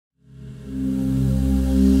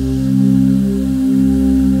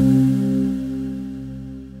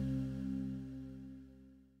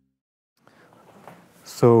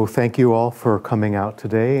So thank you all for coming out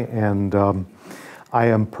today, and I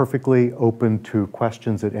am perfectly open to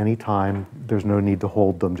questions at any time. There's no need to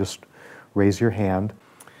hold them, just raise your hand.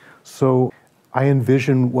 So I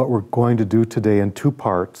envision what we're going to do today in two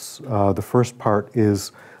parts. The first part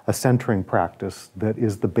is a centering practice that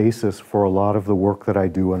is the basis for a lot of the work that I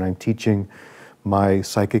do when I'm teaching my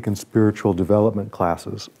psychic and spiritual development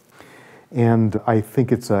classes. And I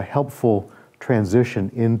think it's a helpful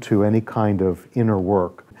transition into any kind of inner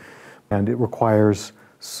work. And it requires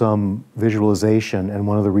some visualization, and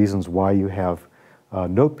one of the reasons why you have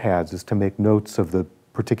notepads is to make notes of the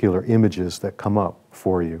particular images that come up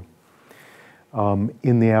for you.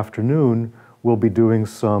 In the afternoon, we'll be doing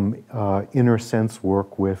some inner sense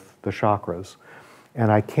work with the chakras.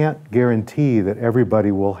 And I can't guarantee that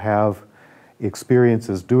everybody will have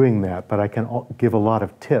experiences doing that, but I can give a lot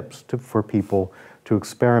of tips for people to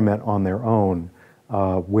experiment on their own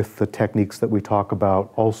with the techniques that we talk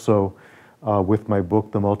about. Also with my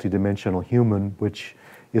book, The Multidimensional Human, which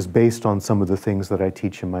is based on some of the things that I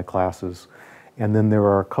teach in my classes. And then there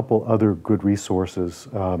are a couple other good resources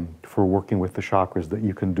for working with the chakras that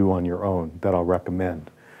you can do on your own that I'll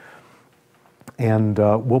recommend. And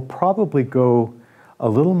we'll probably go a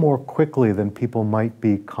little more quickly than people might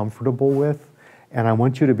be comfortable with. And I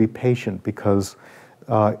want you to be patient because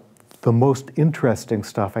the most interesting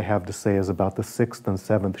stuff I have to say is about the 6th and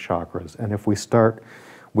 7th chakras. And if we start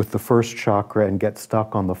with the first chakra and get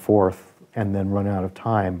stuck on the 4th and then run out of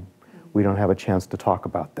time, we don't have a chance to talk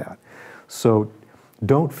about that. So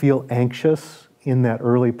don't feel anxious in that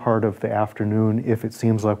early part of the afternoon if it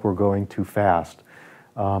seems like we're going too fast.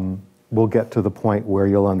 We'll get to the point where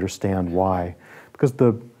you'll understand why. Because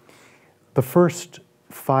the first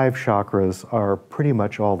 5 chakras are pretty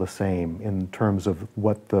much all the same in terms of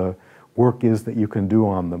what the work is that you can do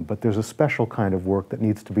on them, but there's a special kind of work that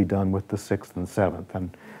needs to be done with the 6th and 7th,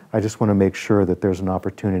 and I just want to make sure that there's an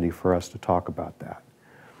opportunity for us to talk about that.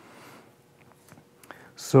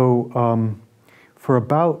 So for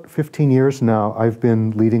about 15 years now, I've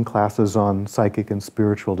been leading classes on psychic and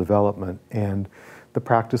spiritual development, and the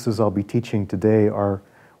practices I'll be teaching today are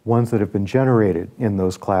ones that have been generated in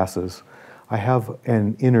those classes. I have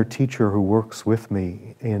an inner teacher who works with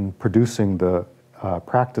me in producing the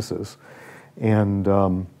practices,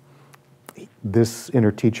 and this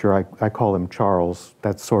inner teacher, I call him Charles.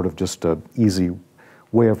 That's sort of just an easy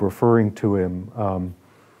way of referring to him.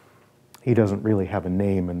 He doesn't really have a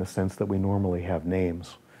name in the sense that we normally have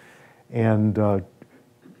names. And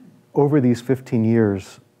over these 15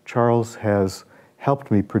 years, Charles has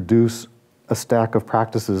helped me produce a stack of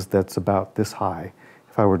practices that's about this high,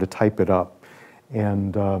 if I were to type it up.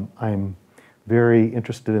 And I'm very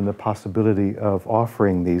interested in the possibility of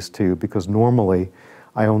offering these to you because normally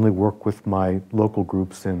I only work with my local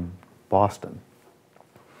groups in Boston.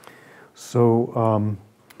 So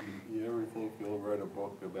you ever think you'll write a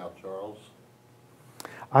book about Charles?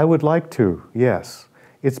 I would like to, yes.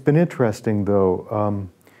 It's been interesting though.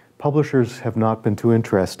 Publishers have not been too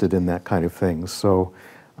interested in that kind of thing, so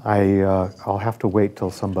I'll have to wait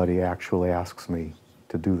till somebody actually asks me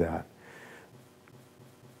to do that.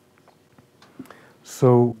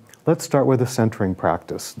 So let's start with a centering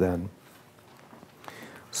practice then.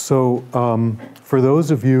 So for those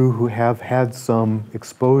of you who have had some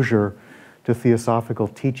exposure to Theosophical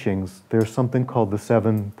teachings, there's something called the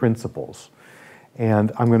 7 principles.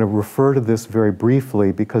 And I'm going to refer to this very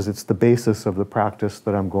briefly because it's the basis of the practice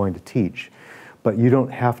that I'm going to teach. But you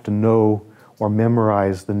don't have to know or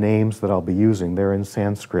memorize the names that I'll be using. They're in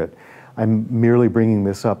Sanskrit. I'm merely bringing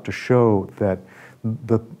this up to show that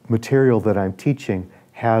the material that I'm teaching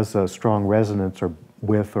has a strong resonance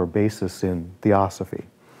with or basis in Theosophy.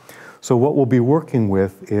 So what we'll be working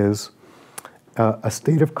with is a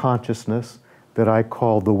state of consciousness that I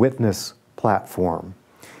call the witness platform.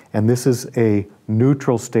 And this is a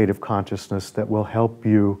neutral state of consciousness that will help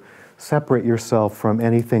you separate yourself from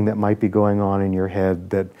anything that might be going on in your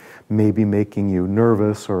head that may be making you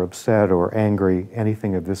nervous or upset or angry,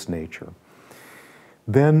 anything of this nature.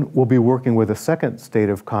 Then we'll be working with a second state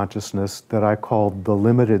of consciousness that I call the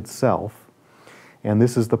limited self. And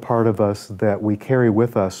this is the part of us that we carry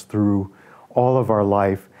with us through all of our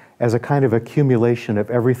life as a kind of accumulation of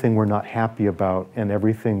everything we're not happy about and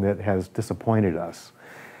everything that has disappointed us.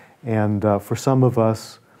 And for some of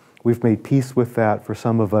us, we've made peace with that. For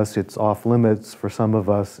some of us, it's off limits. For some of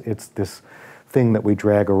us, it's this thing that we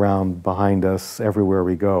drag around behind us everywhere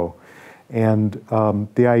we go. And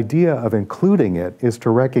the idea of including it is to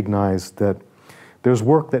recognize that there's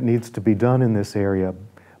work that needs to be done in this area,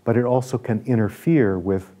 but it also can interfere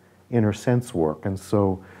with inner sense work. And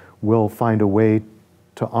so we'll find a way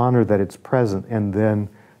to honor that it's present, and then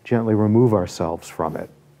gently remove ourselves from it.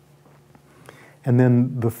 And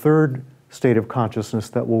then the third state of consciousness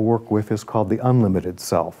that we'll work with is called the unlimited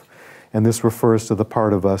self. And this refers to the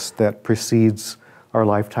part of us that precedes our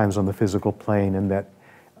lifetimes on the physical plane and that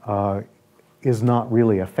is not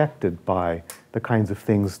really affected by the kinds of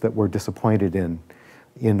things that we're disappointed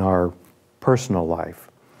in our personal life.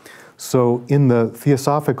 So in the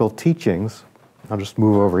Theosophical teachings, I'll just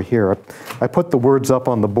move over here. I put the words up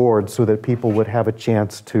on the board so that people would have a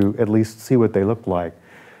chance to at least see what they look like.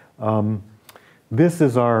 This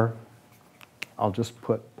is our, I'll just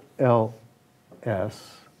put LS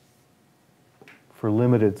for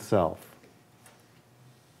limited self.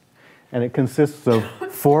 And it consists of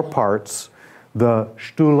 4 parts: the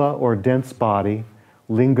sthula or dense body,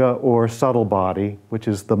 linga or subtle body, which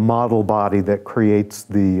is the model body that creates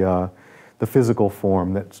the physical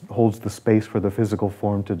form, that holds the space for the physical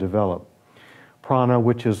form to develop, prana,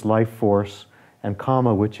 which is life force, and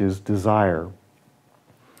kama, which is desire.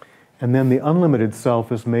 And then the unlimited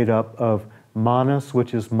self is made up of manas,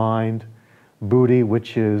 which is mind, buddhi,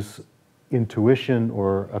 which is intuition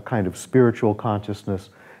or a kind of spiritual consciousness,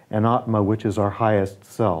 and atma, which is our highest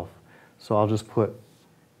self. So I'll just put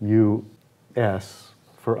US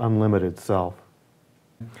for unlimited self.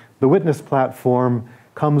 The witness platform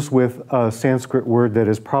comes with a Sanskrit word that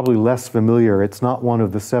is probably less familiar. It's not one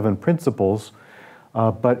of the 7 principles,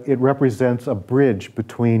 but it represents a bridge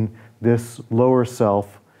between this lower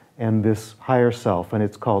self and this higher self, and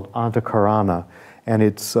it's called antakarana, and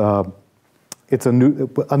it's a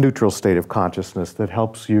neutral state of consciousness that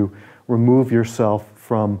helps you remove yourself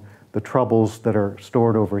from the troubles that are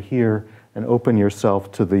stored over here and open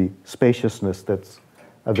yourself to the spaciousness that's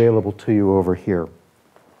available to you over here.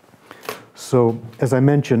 So, as I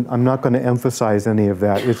mentioned, I'm not going to emphasize any of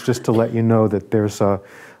that. It's just to let you know that there's a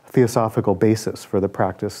theosophical basis for the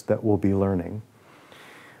practice that we'll be learning.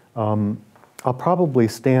 I'll probably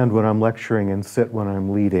stand when I'm lecturing and sit when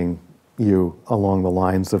I'm leading you along the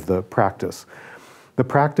lines of the practice. The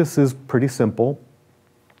practice is pretty simple.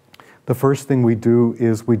 The first thing we do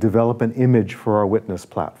is we develop an image for our witness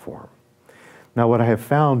platform. Now, what I have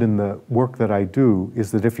found in the work that I do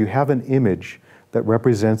is that if you have an image that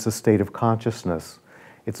represents a state of consciousness,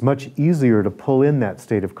 it's much easier to pull in that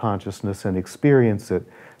state of consciousness and experience it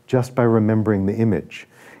just by remembering the image.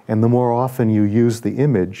 And the more often you use the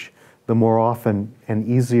image, the more often and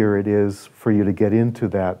easier it is for you to get into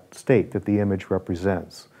that state that the image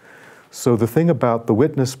represents. So the thing about the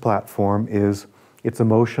witness platform is it's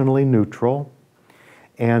emotionally neutral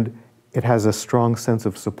and it has a strong sense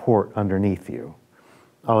of support underneath you.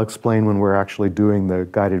 I'll explain when we're actually doing the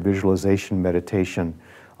guided visualization meditation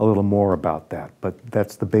a little more about that, but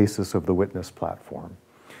that's the basis of the witness platform.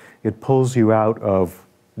 It pulls you out of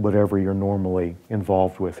whatever you're normally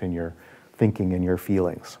involved with in your thinking and your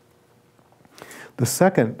feelings. The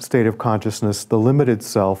second state of consciousness, the limited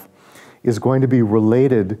self, is going to be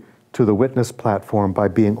related to the witness platform by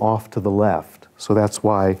being off to the left. So that's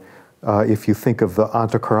why if you think of the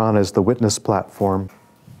antakarana as the witness platform,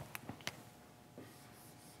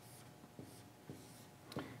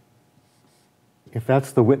 if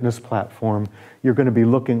that's the witness platform, you're going to be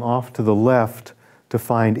looking off to the left to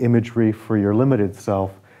find imagery for your limited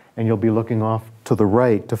self, and you'll be looking off to the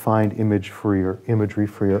right to find imagery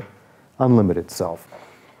for your unlimited self.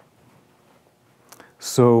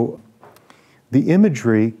 So the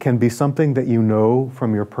imagery can be something that you know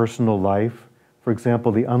from your personal life. For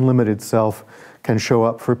example, the unlimited self can show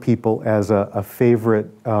up for people as a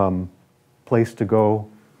favorite place to go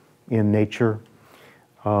in nature.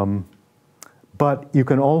 But you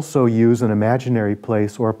can also use an imaginary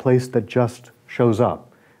place or a place that just shows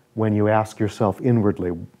up when you ask yourself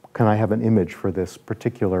inwardly, can I have an image for this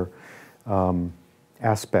particular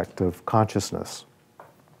aspect of consciousness?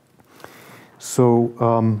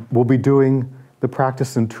 So we'll be doing the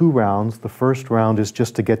practice in 2 rounds. The first round is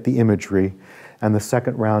just to get the imagery, and the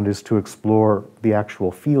second round is to explore the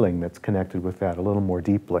actual feeling that's connected with that a little more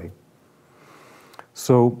deeply.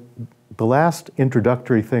 So the last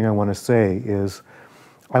introductory thing I want to say is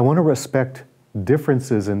I want to respect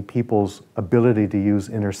differences in people's ability to use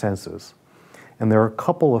inner senses. And there are a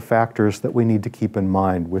couple of factors that we need to keep in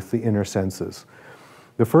mind with the inner senses.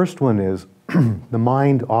 The first one is the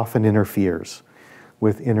mind often interferes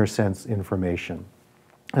with inner sense information.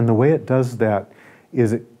 And the way it does that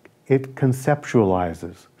is it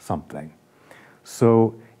conceptualizes something.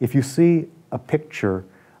 So if you see a picture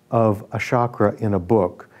of a chakra in a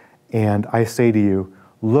book, and I say to you,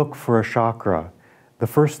 look for a chakra, the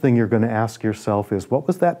first thing you're going to ask yourself is, what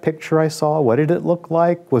was that picture I saw? What did it look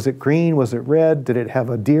like? Was it green? Was it red? Did it have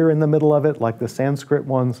a deer in the middle of it, like the Sanskrit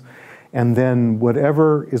ones? And then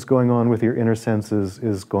whatever is going on with your inner senses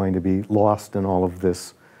is going to be lost in all of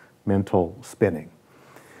this mental spinning.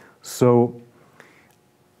 So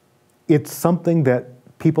it's something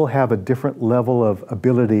that people have a different level of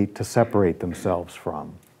ability to separate themselves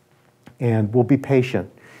from. And we'll be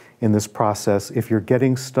patient in this process. If you're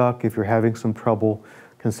getting stuck, if you're having some trouble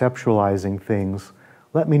conceptualizing things,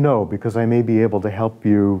 let me know, because I may be able to help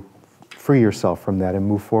you free yourself from that and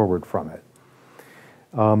move forward from it.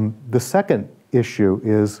 The second issue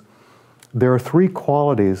is there are three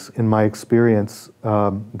qualities in my experience.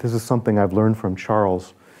 This is something I've learned from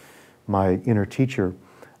Charles, my inner teacher.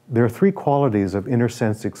 There are three qualities of inner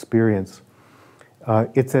sense experience.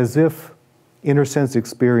 It's as if inner sense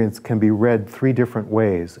experience can be read three different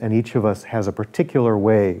ways, and each of us has a particular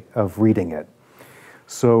way of reading it.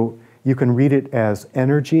 So you can read it as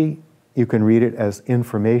energy, you can read it as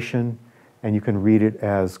information, and you can read it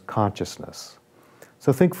as consciousness.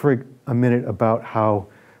 So think for a minute about how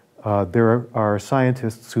there are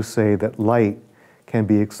scientists who say that light can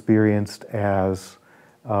be experienced as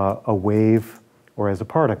a wave or as a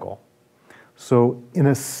particle. So in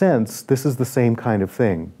a sense, this is the same kind of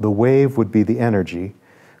thing. The wave would be the energy,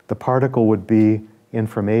 the particle would be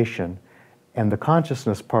information, and the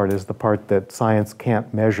consciousness part is the part that science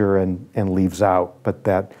can't measure and leaves out, but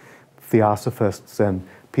that Theosophists and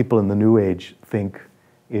people in the New Age think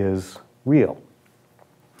is real.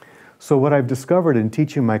 So what I've discovered in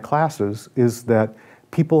teaching my classes is that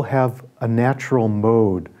people have a natural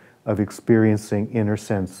mode of experiencing inner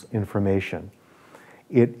sense information.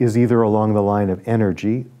 It is either along the line of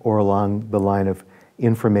energy, or along the line of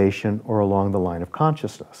information, or along the line of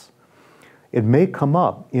consciousness. It may come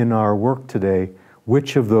up in our work today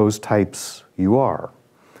which of those types you are.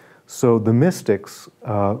 So the mystics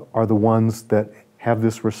are the ones that have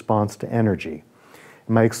this response to energy.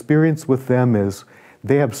 My experience with them is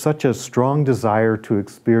they have such a strong desire to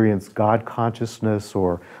experience God consciousness,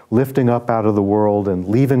 or lifting up out of the world and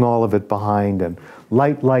leaving all of it behind, and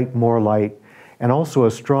light, light, more light, and also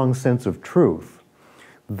a strong sense of truth,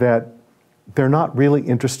 that they're not really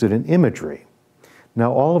interested in imagery.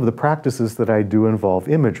 Now, all of the practices that I do involve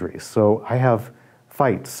imagery, so I have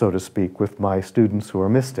fights, so to speak, with my students who are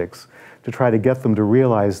mystics to try to get them to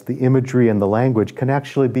realize the imagery and the language can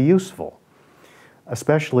actually be useful,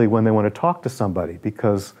 especially when they want to talk to somebody,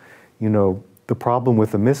 because, you know, the problem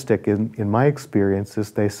with a mystic, in my experience,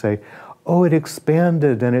 is they say, oh, it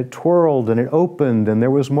expanded and it twirled and it opened and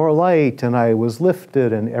there was more light and I was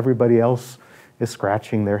lifted, and everybody else is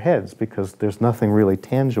scratching their heads because there's nothing really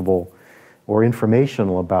tangible or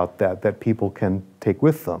informational about that people can take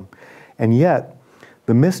with them. And yet,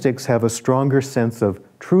 the mystics have a stronger sense of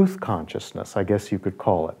truth consciousness, I guess you could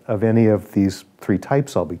call it, of any of these three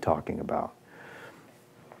types I'll be talking about.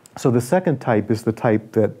 So the second type is the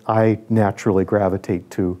type that I naturally gravitate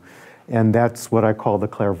to, and that's what I call the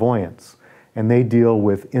clairvoyance. And they deal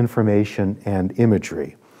with information and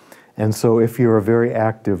imagery. And so if you're a very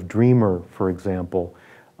active dreamer, for example,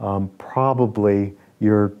 probably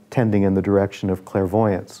you're tending in the direction of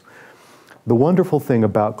clairvoyance. The wonderful thing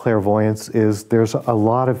about clairvoyance is there's a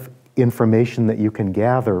lot of information that you can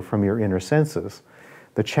gather from your inner senses.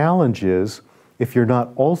 The challenge is, if you're not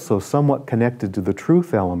also somewhat connected to the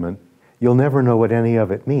truth element, you'll never know what any of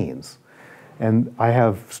it means. And I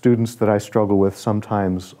have students that I struggle with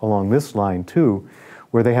sometimes along this line too,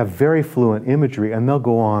 where they have very fluent imagery and they'll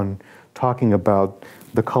go on talking about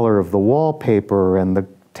the color of the wallpaper and the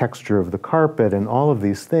texture of the carpet and all of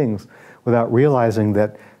these things without realizing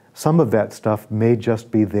that some of that stuff may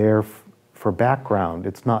just be there for background.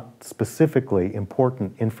 It's not specifically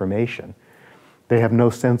important information. They have no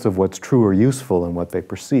sense of what's true or useful in what they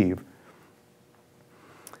perceive.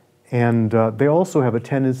 And they also have a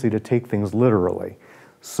tendency to take things literally.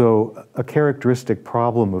 So a characteristic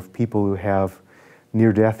problem of people who have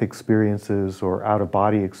near-death experiences or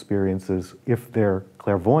out-of-body experiences, if they're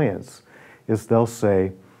clairvoyants, is they'll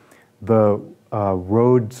say, the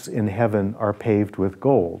roads in heaven are paved with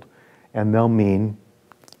gold. And they'll mean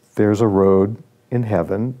there's a road in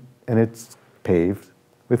heaven and it's paved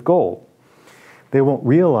with gold. They won't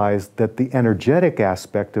realize that the energetic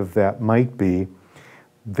aspect of that might be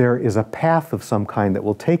there is a path of some kind that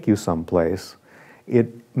will take you someplace.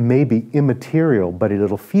 It may be immaterial, but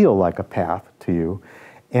it'll feel like a path to you.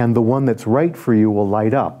 And the one that's right for you will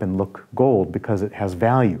light up and look gold because it has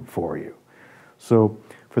value for you. So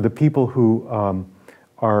for the people who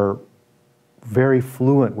are very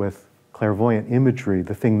fluent with clairvoyant imagery,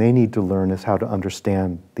 the thing they need to learn is how to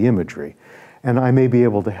understand the imagery. And I may be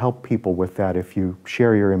able to help people with that if you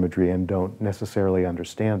share your imagery and don't necessarily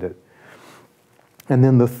understand it. And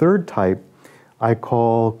then the third type I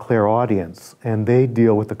call clairaudience, and they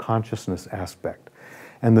deal with the consciousness aspect.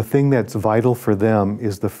 And the thing that's vital for them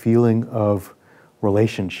is the feeling of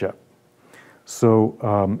relationship.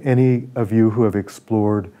 So any of you who have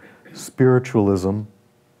explored spiritualism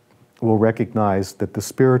will recognize that the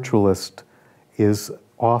spiritualist is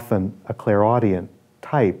often a clairaudient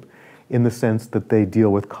type in the sense that they deal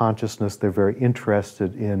with consciousness. They're very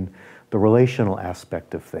interested in the relational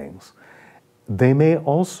aspect of things. They may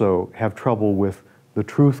also have trouble with the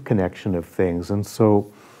truth connection of things. And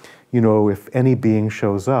so, you know, if any being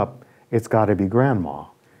shows up, it's got to be grandma.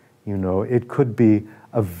 You know, it could be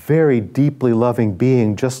a very deeply loving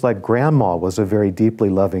being, just like grandma was a very deeply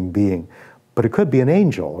loving being. But it could be an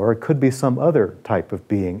angel, or it could be some other type of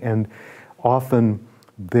being. And often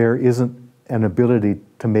there isn't an ability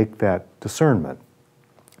to make that discernment.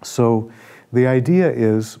 So the idea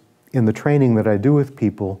is, in the training that I do with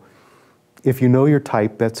people, if you know your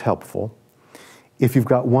type, that's helpful. If you've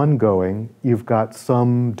got one going, you've got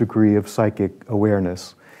some degree of psychic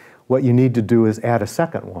awareness. What you need to do is add a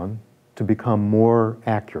second one to become more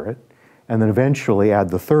accurate, and then eventually add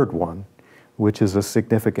the third one, which is a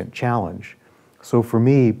significant challenge. So for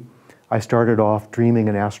me, I started off dreaming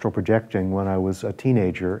and astral projecting when I was a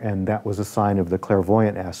teenager, and that was a sign of the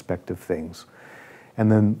clairvoyant aspect of things.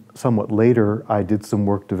 And then somewhat later, I did some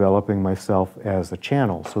work developing myself as a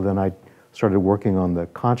channel. So then I started working on the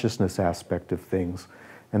consciousness aspect of things,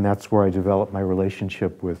 and that's where I developed my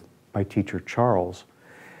relationship with my teacher, Charles.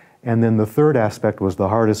 And then the third aspect was the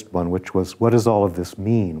hardest one, which was, what does all of this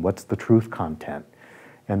mean? What's the truth content?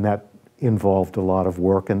 And that involved a lot of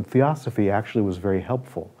work, and Theosophy actually was very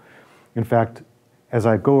helpful. In fact, as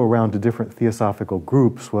I go around to different Theosophical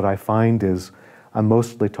groups, what I find is I'm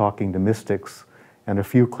mostly talking to mystics and a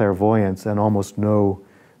few clairvoyants and almost no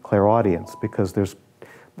clairaudience, because there's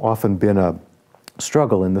often been a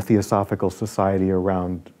struggle in the Theosophical Society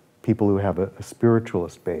around people who have a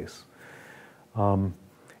spiritualist base.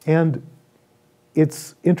 And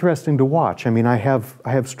it's interesting to watch. I mean, I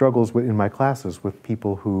have struggles in my classes with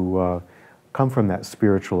people who come from that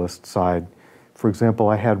spiritualist side. For example,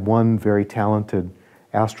 I had one very talented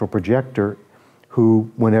astral projector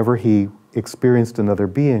who, whenever he experienced another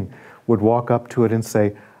being, would walk up to it and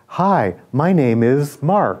say, "Hi, my name is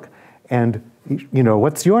Mark, and you know,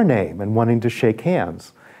 what's your name?" and wanting to shake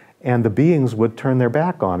hands. And the beings would turn their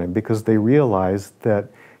back on him because they realized that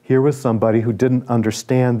here was somebody who didn't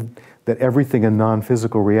understand that everything in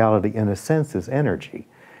non-physical reality, in a sense, is energy.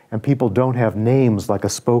 And people don't have names like a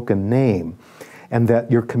spoken name, and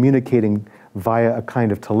that you're communicating via a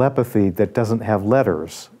kind of telepathy that doesn't have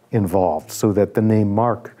letters involved, so that the name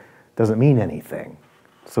Mark doesn't mean anything.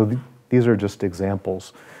 So these are just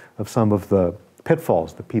examples of some of the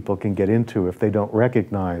pitfalls that people can get into if they don't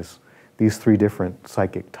recognize these three different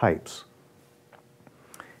psychic types.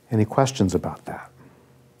 Any questions about that?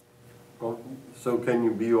 Well, so can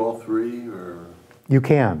you be all three, or? You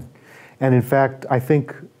can. And in fact, I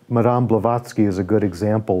think Madame Blavatsky is a good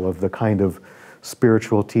example of the kind of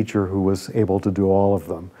spiritual teacher who was able to do all of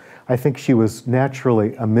them. I think she was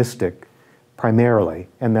naturally a mystic, primarily,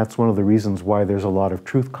 and that's one of the reasons why there's a lot of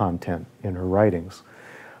truth content in her writings.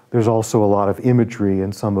 There's also a lot of imagery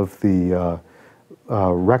in some of the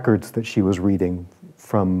records that she was reading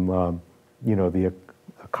from, you know, the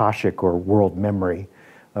Akashic or world memory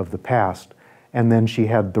of the past. And then she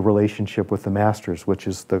had the relationship with the masters, which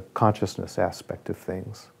is the consciousness aspect of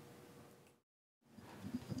things.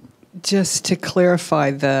 Just to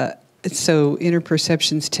clarify, so inner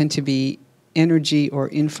perceptions tend to be energy or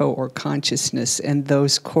info or consciousness, and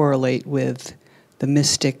those correlate with the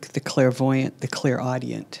mystic, the clairvoyant, the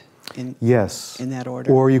clairaudient. Yes. In that order.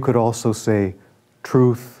 Or you could also say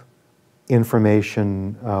truth,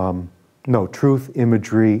 information, truth,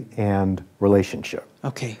 imagery, and relationship.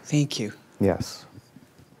 Okay, thank you. Yes.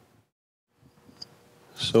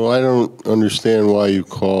 So I don't understand why you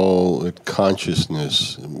call it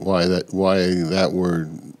consciousness. Why that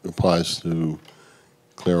word applies to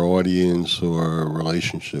clairaudience or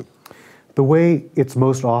relationship. The way it's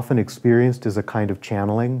most often experienced is a kind of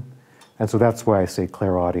channeling, and so that's why I say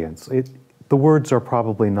clairaudience. The words are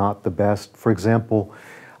probably not the best. For example,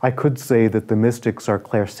 I could say that the mystics are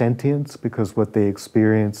clairsentients because what they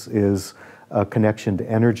experience is a connection to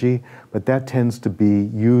energy, but that tends to be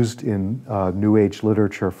used in New Age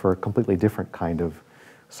literature for a completely different kind of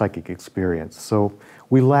psychic experience. So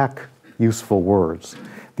we lack useful words.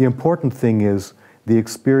 The important thing is the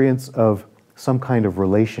experience of some kind of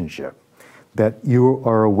relationship, that you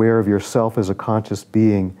are aware of yourself as a conscious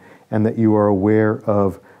being and that you are aware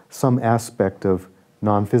of some aspect of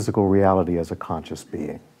non-physical reality as a conscious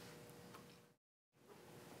being.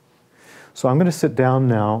 So I'm going to sit down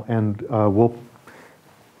now, and we'll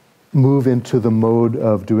move into the mode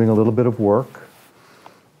of doing a little bit of work.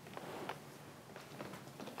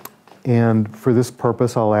 And for this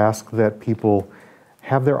purpose, I'll ask that people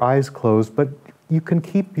have their eyes closed, but you can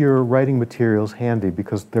keep your writing materials handy,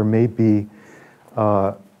 because there may be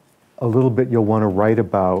a little bit you'll want to write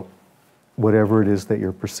about whatever it is that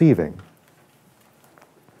you're perceiving.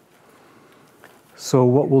 So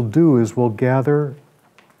what we'll do is we'll gather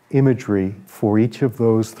imagery for each of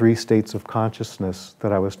those three states of consciousness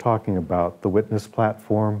that I was talking about: the witness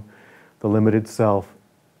platform, the limited self,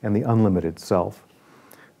 and the unlimited self.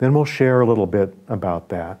 Then we'll share a little bit about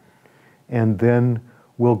that, and then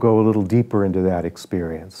we'll go a little deeper into that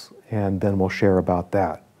experience, and then we'll share about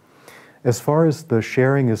that. As far as the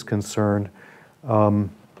sharing is concerned,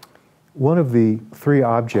 one of the three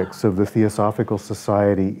objects of the Theosophical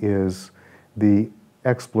Society is the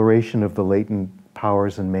exploration of the latent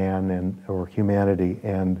powers in man or humanity,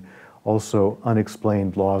 and also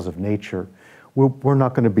unexplained laws of nature. We're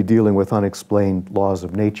not going to be dealing with unexplained laws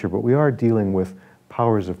of nature, but we are dealing with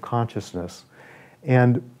powers of consciousness.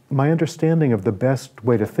 And my understanding of the best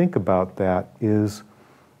way to think about that is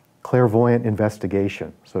clairvoyant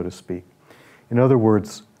investigation, so to speak. In other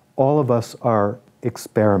words, all of us are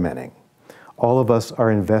experimenting. All of us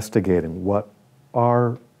are investigating what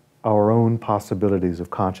are our own possibilities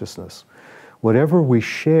of consciousness. Whatever we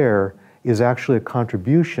share is actually a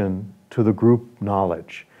contribution to the group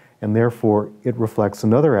knowledge, and therefore it reflects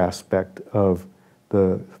another aspect of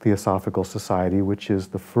the Theosophical Society, which is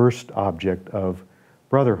the first object of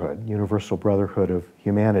brotherhood, universal brotherhood of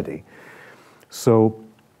humanity. So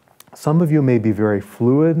some of you may be very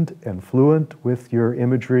fluid and fluent with your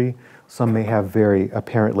imagery. Some may have very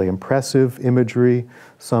apparently impressive imagery.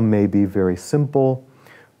 Some may be very simple.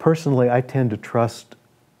 Personally, I tend to trust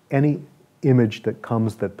any image that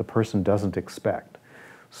comes that the person doesn't expect.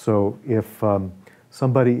 So if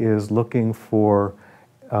somebody is looking for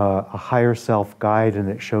a higher self guide and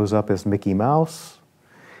it shows up as Mickey Mouse,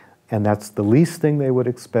 and that's the least thing they would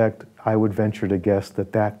expect, I would venture to guess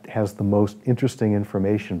that that has the most interesting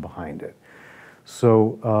information behind it.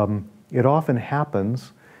 So it often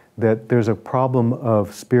happens that there's a problem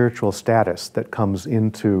of spiritual status that comes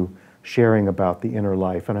into sharing about the inner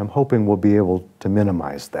life, and I'm hoping we'll be able to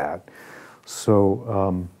minimize that.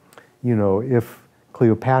 So, you know, if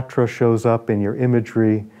Cleopatra shows up in your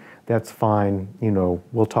imagery, that's fine, you know,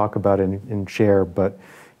 we'll talk about it and share, but,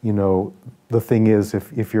 you know, the thing is,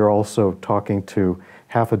 if you're also talking to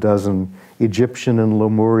half a dozen Egyptian and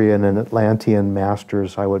Lemurian and Atlantean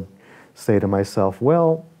masters, I would say to myself,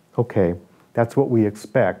 well, okay, that's what we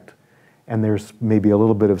expect, and there's maybe a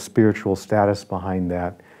little bit of spiritual status behind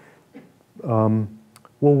that.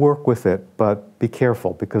 We'll work with it, but be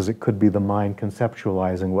careful, because it could be the mind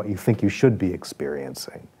conceptualizing what you think you should be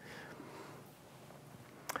experiencing.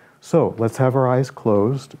 So let's have our eyes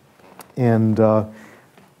closed, and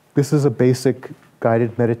this is a basic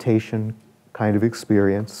guided meditation kind of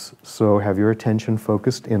experience, so have your attention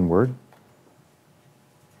focused inward.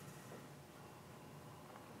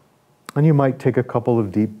 And you might take a couple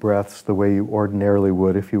of deep breaths the way you ordinarily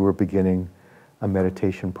would if you were beginning a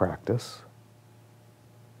meditation practice.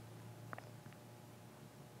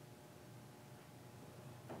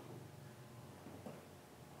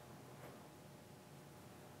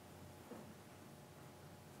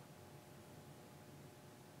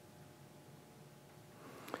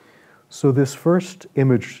 So this first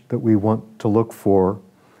image that we want to look for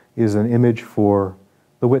is an image for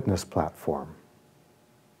the witness platform.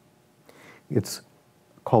 It's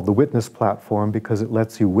called the witness platform because it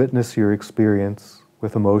lets you witness your experience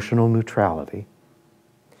with emotional neutrality.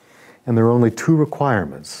 And there are only two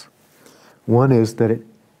requirements. One is that it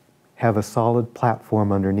have a solid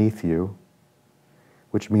platform underneath you,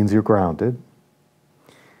 which means you're grounded.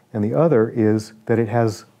 And the other is that it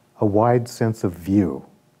has a wide sense of view.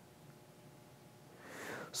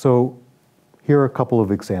 So here are a couple of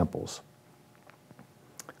examples.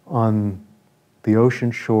 On the ocean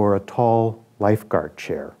shore, a tall lifeguard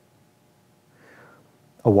chair,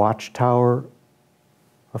 a watchtower,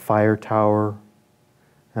 a fire tower,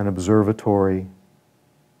 an observatory,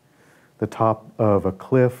 the top of a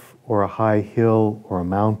cliff or a high hill or a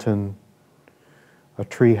mountain, a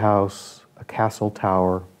tree house, a castle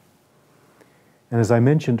tower. And as I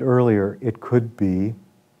mentioned earlier, it could be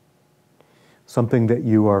something that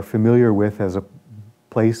you are familiar with as a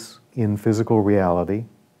place in physical reality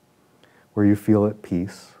where you feel at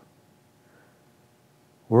peace,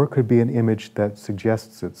 or it could be an image that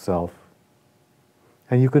suggests itself.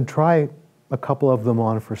 And you can try a couple of them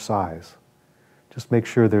on for size. Just make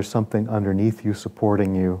sure there's something underneath you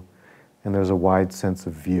supporting you, and there's a wide sense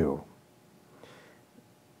of view.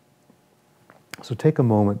 So take a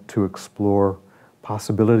moment to explore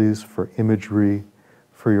possibilities for imagery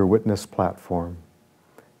for your witness platform.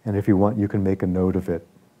 And if you want, you can make a note of it.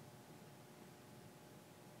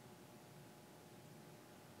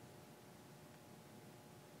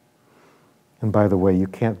 And by the way, you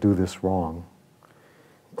can't do this wrong.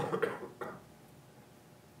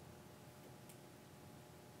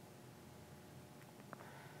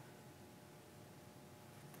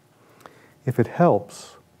 If it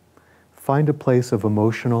helps, find a place of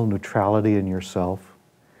emotional neutrality in yourself,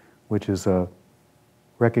 which is a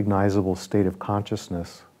recognizable state of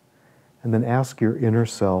consciousness, and then ask your inner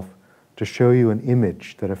self to show you an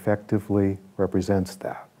image that effectively represents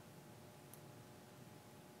that.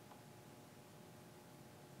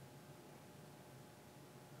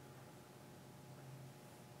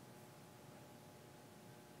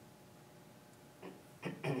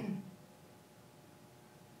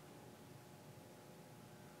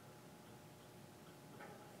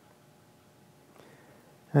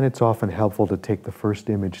 And it's often helpful to take the first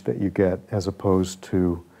image that you get as opposed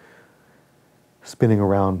to spinning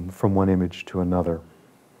around from one image to another.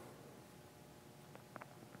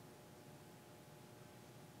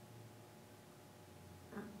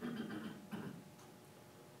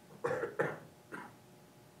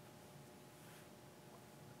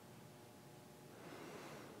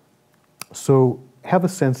 So have a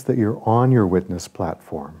sense that you're on your witness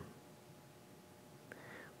platform.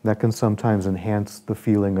 That can sometimes enhance the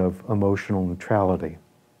feeling of emotional neutrality.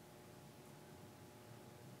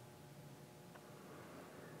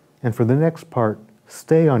 And for the next part,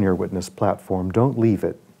 stay on your witness platform, don't leave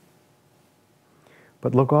it.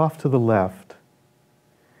 But look off to the left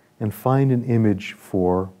and find an image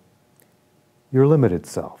for your limited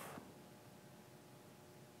self.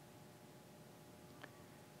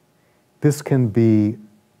 This can be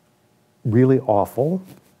really awful,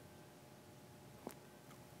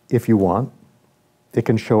 if you want. It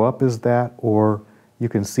can show up as that, or you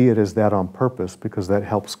can see it as that on purpose, because that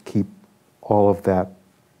helps keep all of that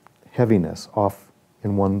heaviness off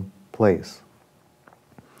in one place.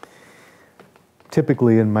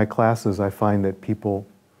 Typically in my classes, I find that people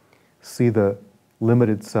see the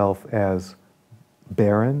limited self as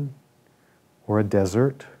barren, or a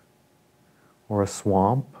desert, or a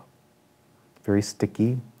swamp, very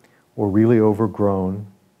sticky, or really overgrown,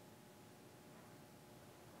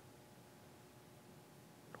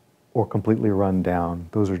 or completely run down.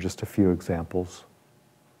 Those are just a few examples.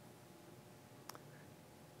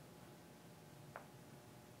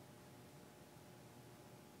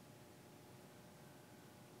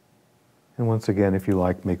 And once again, if you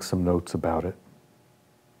like, make some notes about it.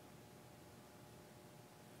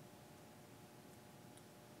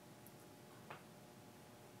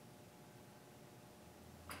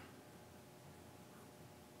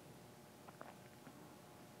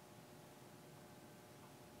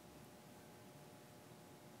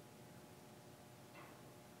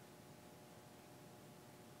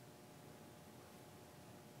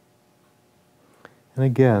 And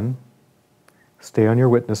again, stay on your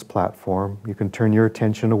witness platform. You can turn your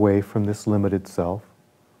attention away from this limited self.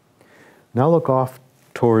 Now look off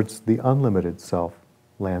towards the unlimited self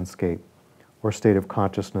landscape or state of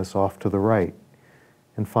consciousness off to the right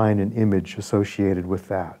and find an image associated with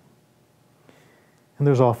that. And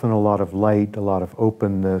there's often a lot of light, a lot of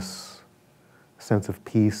openness, a sense of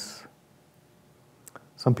peace.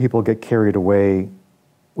 Some people get carried away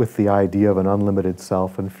with the idea of an unlimited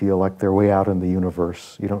self and feel like they're way out in the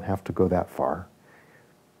universe. You don't have to go that far.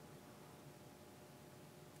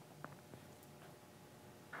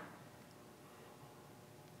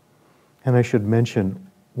 And I should mention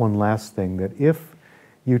one last thing, that if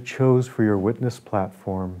you chose for your witness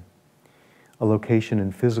platform a location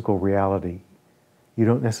in physical reality, you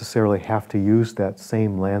don't necessarily have to use that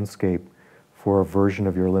same landscape for a version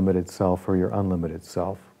of your limited self or your unlimited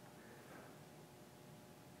self.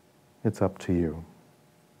 It's up to you.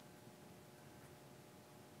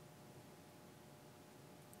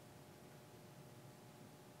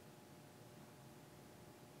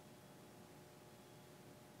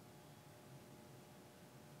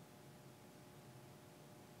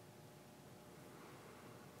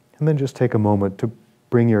 And then just take a moment to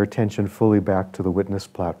bring your attention fully back to the witness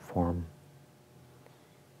platform.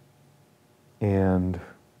 And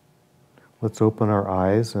let's open our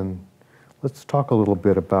eyes and let's talk a little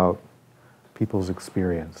bit about people's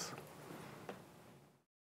experience.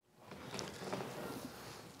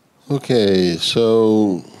 Okay,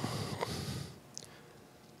 so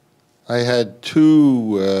I had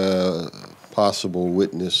two possible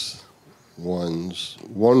witness ones.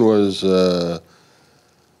 One was a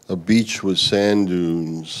beach with sand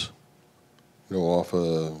dunes, off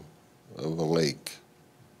of a lake.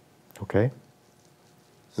 Okay.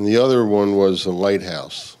 And the other one was a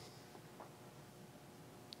lighthouse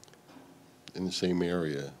in the same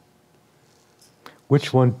area.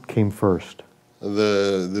 Which one came first?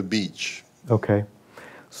 The beach. Okay.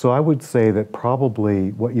 So I would say that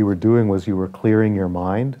probably what you were doing was you were clearing your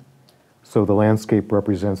mind. So the landscape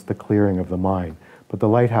represents the clearing of the mind. But the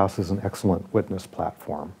lighthouse is an excellent witness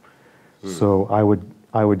platform. So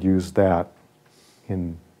I would use that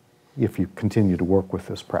if you continue to work with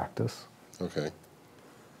this practice. Okay.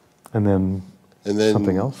 And then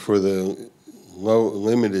something else? For the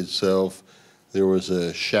limited self, there was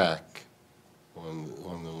a shack on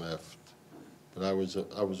the left. But I was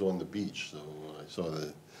on the beach, so I saw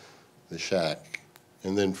the shack.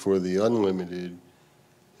 And then for the unlimited,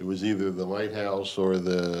 it was either the lighthouse or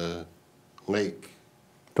the lake.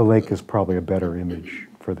 The lake is probably a better image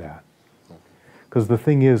for that. Because the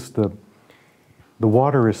thing is, the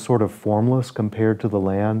water is sort of formless compared to the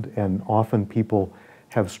land, and often people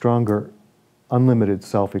have stronger unlimited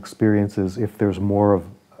self experiences if there's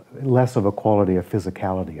less of a quality of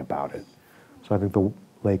physicality about it. So I think the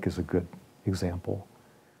lake is a good example.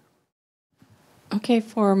 Okay,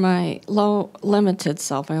 for my low limited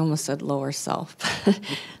self, I almost said lower self.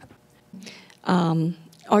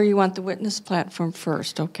 Or you want the witness platform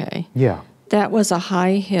first, okay. Yeah. That was a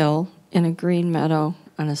high hill in a green meadow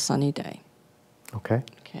on a sunny day. Okay.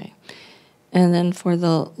 Okay. And then for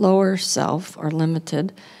the lower self, or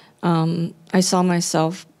limited, I saw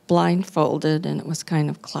myself blindfolded and it was kind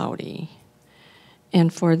of cloudy.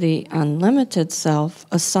 And for the unlimited self,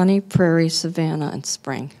 a sunny prairie savanna in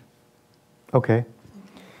spring. Okay.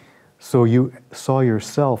 So you saw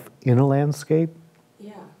yourself in a landscape?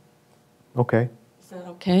 Yeah. Okay. Is that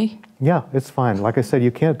okay? Yeah, it's fine. Like I said,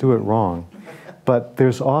 you can't do it wrong. But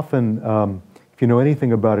there's often, if you know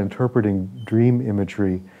anything about interpreting dream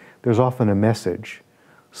imagery, there's often a message.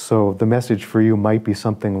 So the message for you might be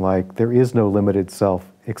something like, there is no limited self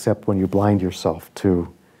except when you blind yourself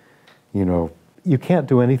to, you can't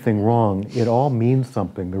do anything wrong. It all means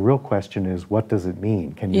something. The real question is, what does it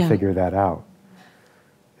mean? Can you figure that out?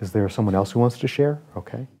 Is there someone else who wants to share?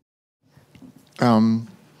 Okay.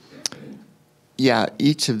 Yeah,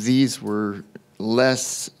 each of these were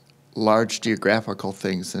less large geographical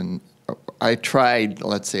things. And I tried,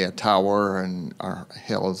 let's say, a tower and our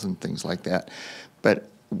hills and things like that. But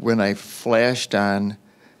when I flashed on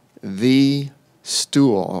the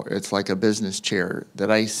stool, it's like a business chair that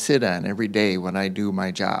I sit on every day when I do my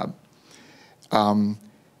job,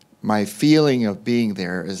 my feeling of being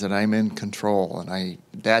there is that I'm in control, and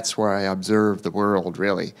that's where I observe the world,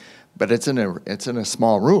 really. But it's in a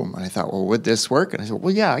small room. And I thought, well, would this work? And I said,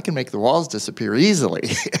 well, yeah, I can make the walls disappear easily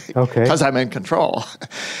because I'm in control.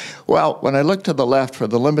 Well, when I looked to the left for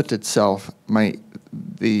the limited self,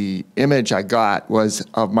 the image I got was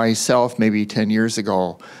of myself maybe 10 years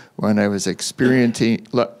ago when I was experimenting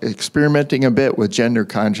a bit with gender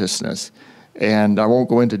consciousness. And I won't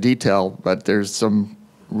go into detail, but there's some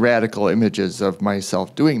radical images of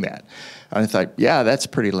myself doing that. And I thought, yeah, that's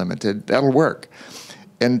pretty limited. That'll work.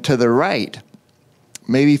 And to the right,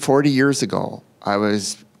 maybe 40 years ago, I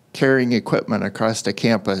was carrying equipment across the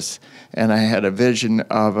campus, and I had a vision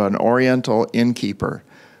of an Oriental innkeeper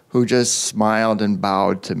who just smiled and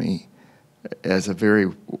bowed to me as a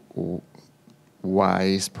very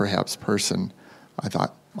wise, perhaps, person. I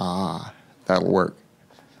thought, that'll work.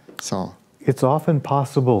 So it's often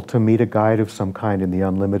possible to meet a guide of some kind in the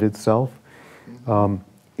unlimited self.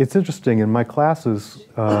 It's interesting, in my classes,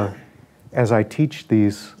 as I teach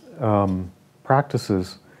these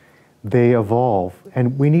practices, they evolve,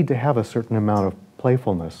 and we need to have a certain amount of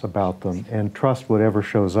playfulness about them and trust whatever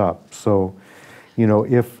shows up. So,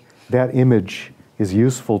 if that image is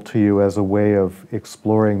useful to you as a way of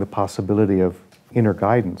exploring the possibility of inner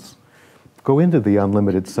guidance, go into the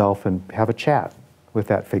unlimited self and have a chat with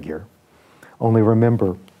that figure. Only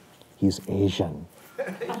remember, he's Asian.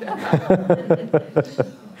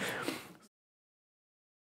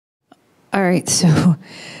 All right, so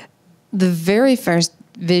the very first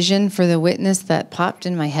vision for the witness that popped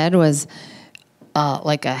in my head was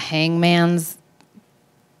like a hangman's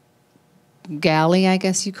galley, I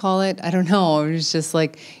guess you call it. I don't know. It was just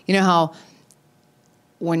like, you know how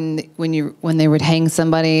when they would hang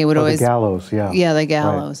somebody, it would always the gallows, yeah. Yeah, the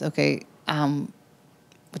gallows. Right. Okay.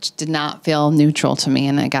 Which did not feel neutral to me,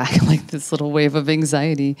 and I got like this little wave of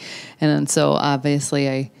anxiety, and so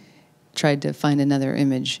obviously tried to find another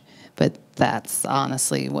image, but that's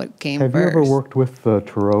honestly what came Have first. you ever worked with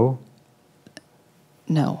tarot?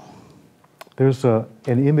 No. There's an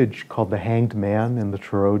image called the Hanged Man in the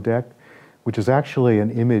tarot deck, which is actually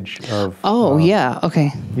an image of... Oh, yeah,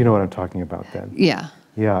 okay. You know what I'm talking about then? Yeah.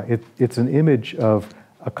 Yeah, it's an image of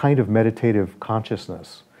a kind of meditative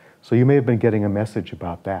consciousness. So you may have been getting a message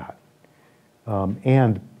about that.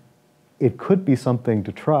 And it could be something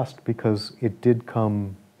to trust because it did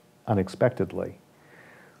come unexpectedly.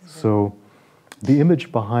 So the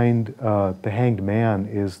image behind the Hanged Man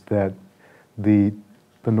is that the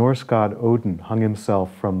Norse god Odin hung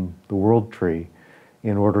himself from the world tree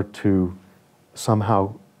in order to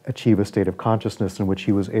somehow achieve a state of consciousness in which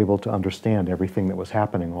he was able to understand everything that was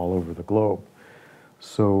happening all over the globe.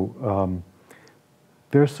 So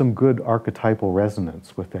there's some good archetypal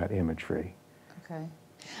resonance with that imagery. Okay.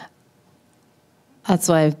 That's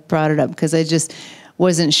why I brought it up, because I just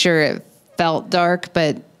wasn't sure. It felt dark,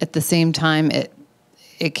 but at the same time,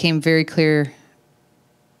 it came very clear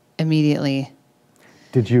immediately.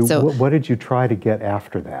 Did you? So, what did you try to get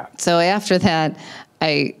after that? So after that,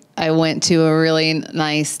 I went to a really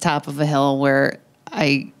nice top of a hill where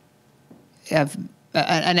I have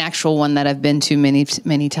an actual one that I've been to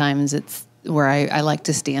many times. It's where I like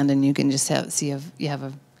to stand, and you can just you have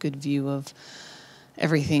a good view of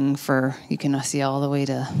everything. You can see all the way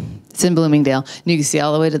to, it's in Bloomingdale, and you can see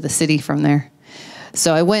all the way to the city from there.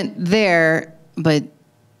 So I went there, but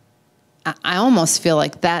I almost feel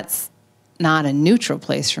like that's not a neutral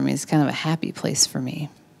place for me. It's kind of a happy place for me.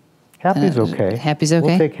 Happy's okay. Happy's okay?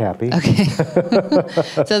 We'll take happy. Okay.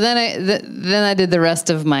 So then I did the rest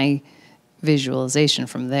of my visualization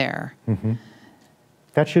from there. Mm-hmm.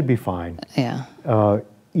 That should be fine. Yeah.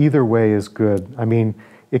 Either way is good. I mean,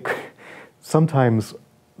 sometimes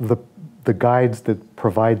the guides that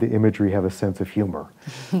provide the imagery have a sense of humor.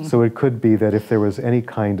 So it could be that if there was any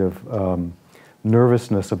kind of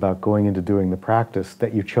nervousness about going into doing the practice,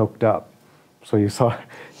 that you choked up. So you saw,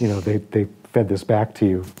 they fed this back to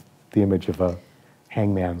you, the image of a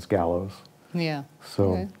hangman's gallows. Yeah.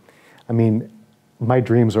 So, Okay. I mean, my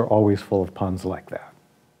dreams are always full of puns like that.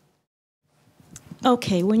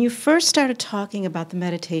 Okay, when you first started talking about the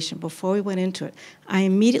meditation, before we went into it, I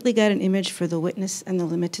immediately got an image for the witness and the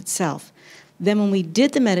limited self. Then when we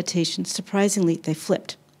did the meditation, surprisingly, they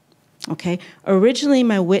flipped. Okay? Originally,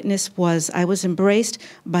 my witness I was embraced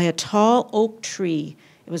by a tall oak tree.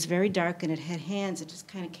 It was very dark, and it had hands. It just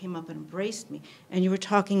kind of came up and embraced me. And you were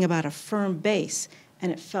talking about a firm base,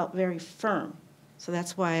 and it felt very firm. So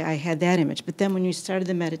that's why I had that image. But then when you started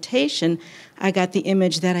the meditation, I got the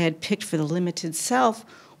image that I had picked for the limited self,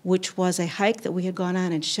 which was a hike that we had gone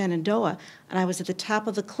on in Shenandoah. And I was at the top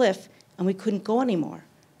of the cliff, and we couldn't go anymore.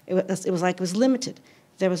 It was like it was limited.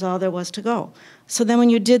 There was all there was to go. So then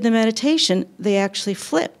when you did the meditation, they actually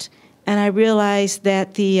flipped. And I realized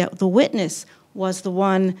that the witness was the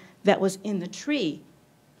one that was in the tree,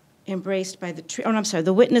 embraced by the tree. Oh, no, I'm sorry.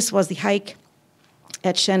 The witness was the hike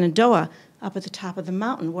at Shenandoah, up at the top of the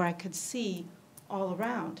mountain where I could see all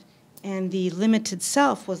around. And the limited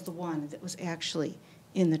self was the one that was actually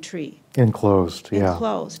in the tree. Enclosed, yeah.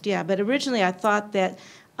 Enclosed, yeah. But originally I thought that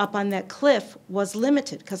up on that cliff was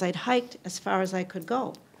limited because I'd hiked as far as I could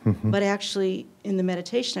go. Mm-hmm. But actually in the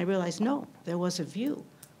meditation I realized, no, there was a view.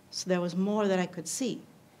 So there was more that I could see.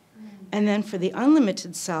 And then for the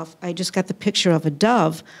unlimited self, I just got the picture of a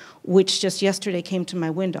dove, which just yesterday came to my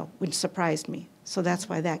window, which surprised me. So that's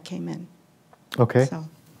why that came in. Okay. So.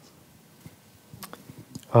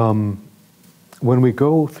 When we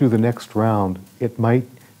go through the next round, you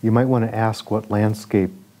might want to ask what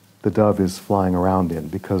landscape the dove is flying around in,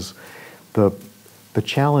 because the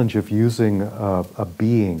challenge of using a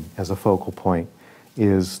being as a focal point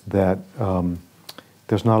is that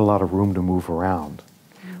there's not a lot of room to move around.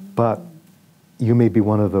 But you may be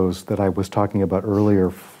one of those that I was talking about earlier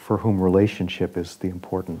for whom relationship is the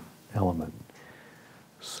important element.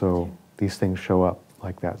 So these things show up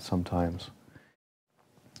like that sometimes.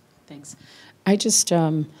 Thanks. I just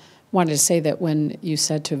wanted to say that when you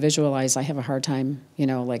said to visualize, I have a hard time,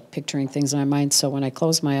 like picturing things in my mind. So when I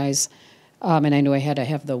closed my eyes, and I knew I had to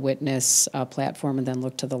have the witness platform and then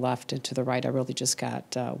look to the left and to the right, I really just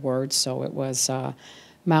got words. So it was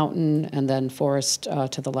mountain and then forest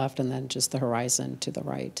to the left and then just the horizon to the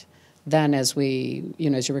right. Then as you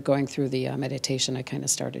were going through the meditation, I kind of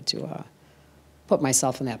started to put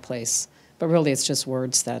myself in that place. But really, it's just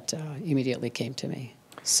words that immediately came to me.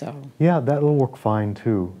 So yeah, that'll work fine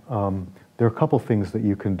too. There are a couple things that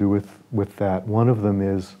you can do with that. One of them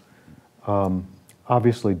is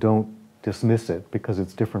obviously don't dismiss it because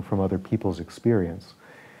it's different from other people's experience.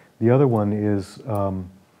 The other one is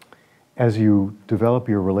as you develop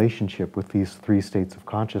your relationship with these three states of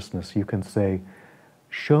consciousness, you can say,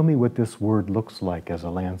 show me what this word looks like as a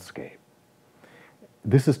landscape.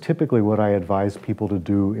 This is typically what I advise people to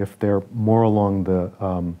do if they're more along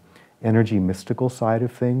the energy mystical side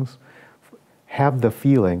of things. Have the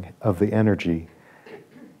feeling of the energy,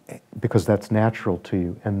 because that's natural to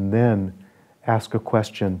you, and then ask a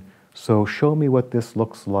question, so show me what this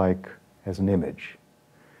looks like as an image.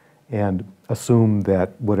 And assume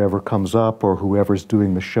that whatever comes up or whoever's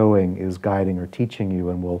doing the showing is guiding or teaching you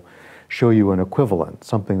and will show you an equivalent,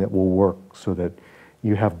 something that will work so that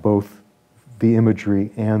you have both the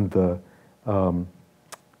imagery and the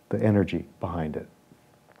energy behind it.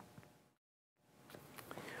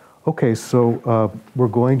 Okay, so we're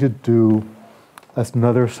going to do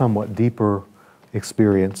another somewhat deeper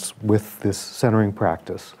experience with this centering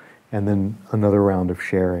practice, and then another round of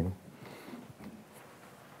sharing.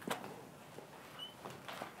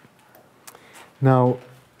 Now,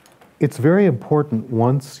 it's very important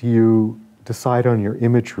once you decide on your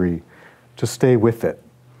imagery to stay with it.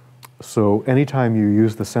 So anytime you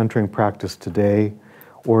use the centering practice today,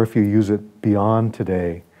 or if you use it beyond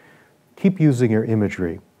today, keep using your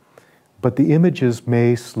imagery. But the images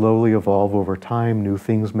may slowly evolve over time. New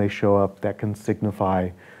things may show up that can signify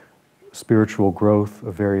spiritual growth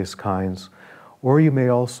of various kinds. Or you may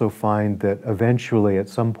also find that eventually, at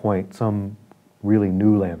some point, some really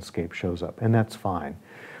new landscape shows up, and that's fine.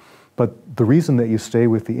 But the reason that you stay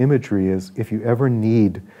with the imagery is if you ever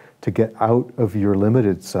need to get out of your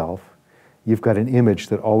limited self, you've got an image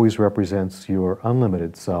that always represents your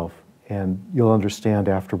unlimited self, and you'll understand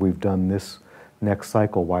after we've done this next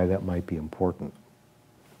cycle why that might be important.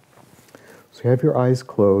 So you have your eyes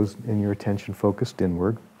closed and your attention focused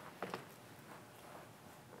inward.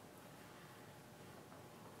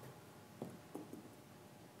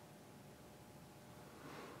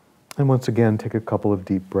 And once again, take a couple of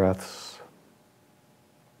deep breaths.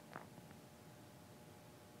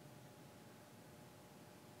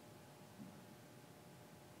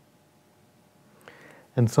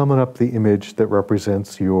 And summon up the image that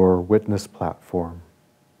represents your witness platform.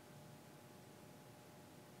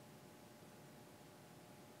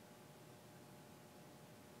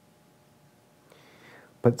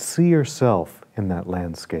 But see yourself in that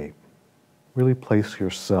landscape. Really place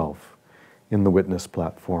yourself in the witness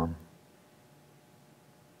platform.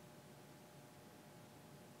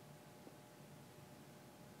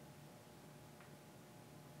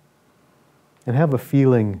 And have a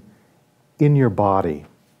feeling in your body,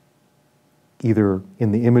 either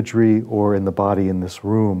in the imagery or in the body in this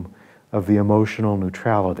room, of the emotional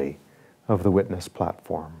neutrality of the witness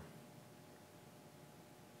platform.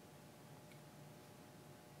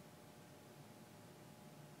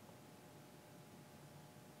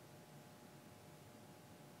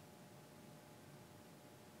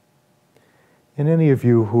 And any of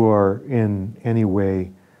you who are in any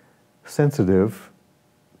way sensitive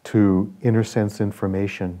to inner sense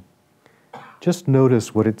information, just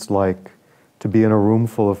notice what it's like to be in a room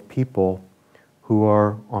full of people who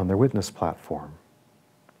are on their witness platform.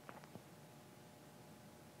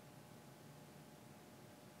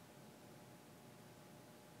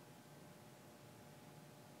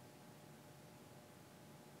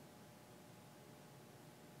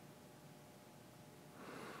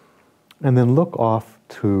 And then look off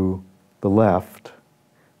to the left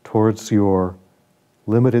towards your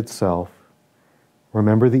limited self.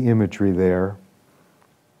 Remember the imagery there.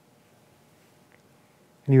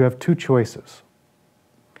 And you have two choices.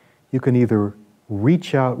 You can either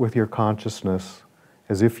reach out with your consciousness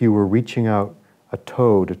as if you were reaching out a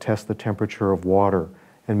toe to test the temperature of water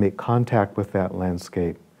and make contact with that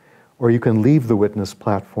landscape, or you can leave the witness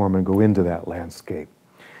platform and go into that landscape.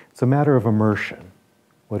 It's a matter of immersion,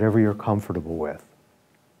 whatever you're comfortable with.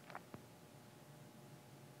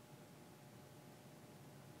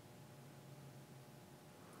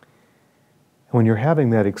 When you're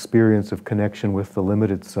having that experience of connection with the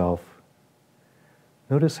limited self,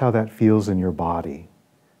 notice how that feels in your body,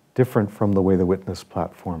 different from the way the witness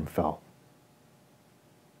platform felt.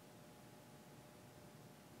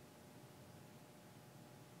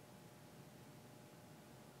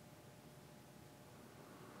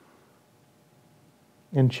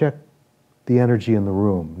 And check the energy in the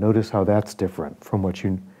room. Notice how that's different from what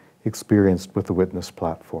you experienced with the witness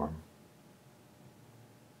platform.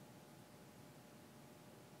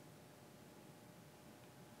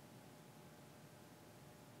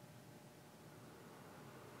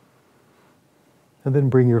 And then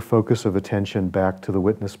bring your focus of attention back to the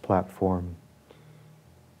witness platform.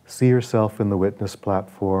 See yourself in the witness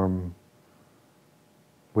platform.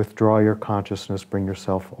 withdraw your consciousness, bring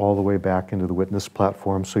yourself all the way back into the witness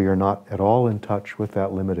platform so you're not at all in touch with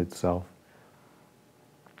that limited self.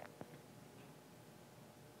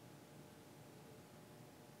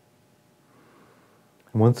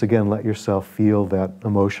 And once again, let yourself feel that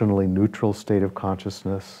emotionally neutral state of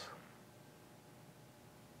consciousness.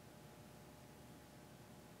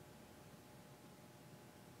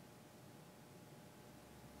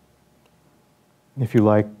 If you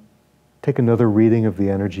like, take another reading of the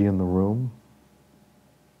energy in the room.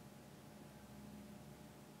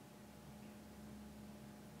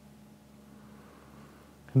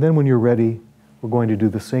 And then when you're ready, we're going to do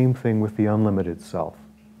the same thing with the unlimited self.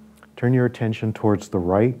 Turn your attention towards the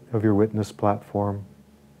right of your witness platform.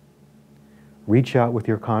 Reach out with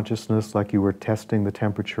your consciousness like you were testing the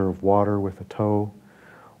temperature of water with a toe,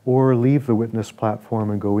 or leave the witness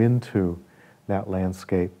platform and go into that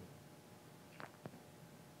landscape.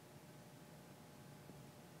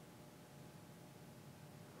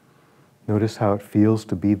 Notice how it feels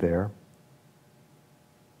to be there.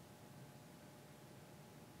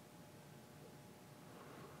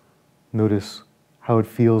 Notice how it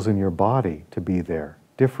feels in your body to be there,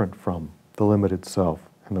 different from the limited self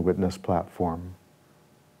and the witness platform.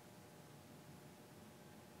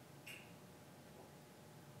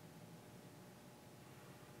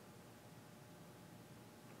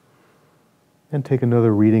 And take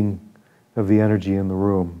another reading of the energy in the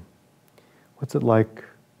room. What's it like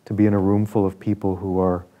to be in a room full of people who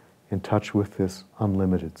are in touch with this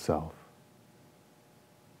unlimited self?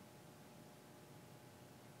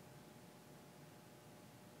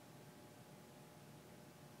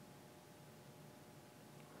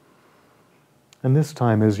 And this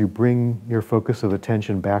time, as you bring your focus of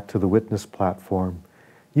attention back to the witness platform,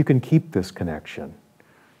 you can keep this connection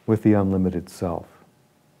with the unlimited self.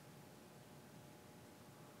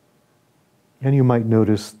 And you might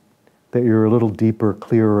notice that you're a little deeper,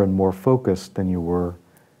 clearer, and more focused than you were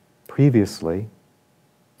previously,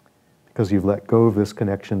 because you've let go of this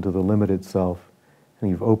connection to the limited self, and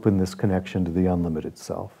you've opened this connection to the unlimited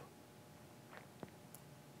self.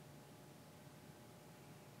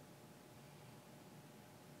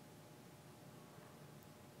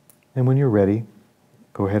 And when you're ready,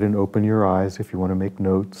 go ahead and open your eyes. If you want to make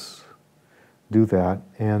notes, do that.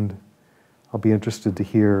 And I'll be interested to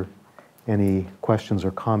hear any questions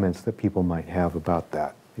or comments that people might have about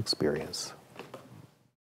that experience.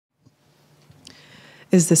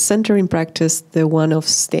 Is the centering practice the one of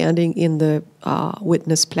standing in the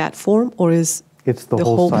witness platform, or is it's the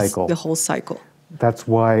whole cycle? The whole cycle. That's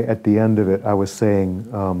why at the end of it I was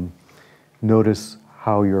saying, notice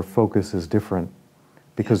how your focus is different,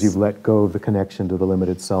 because Yes. you've let go of the connection to the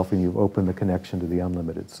limited self and you've opened the connection to the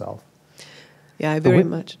unlimited self. Yeah, very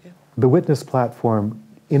much. Yeah. The witness platform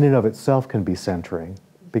in and of itself can be centering,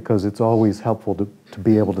 because it's always helpful to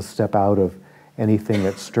be able to step out of anything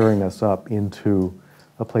that's stirring us up into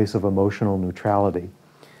a place of emotional neutrality.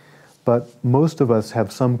 But most of us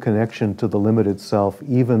have some connection to the limited self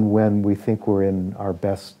even when we think we're in our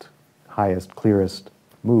best, highest, clearest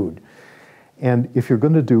mood. And if you're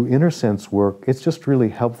going to do inner sense work, it's just really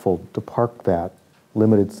helpful to park that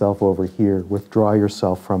limited self over here, withdraw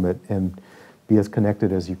yourself from it, and be as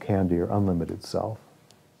connected as you can to your unlimited self.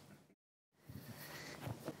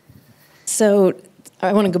 So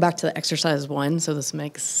I want to go back to the exercise 1, so this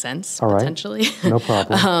makes sense, All right. potentially. No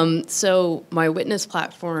problem. So my witness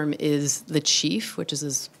platform is the Chief, which is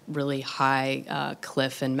this really high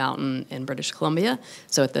cliff and mountain in British Columbia,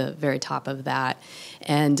 so at the very top of that.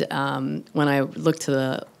 And when I look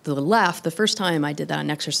to the left, the first time I did that in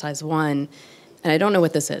exercise 1, and I don't know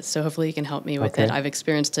what this is, so hopefully you can help me with it. I've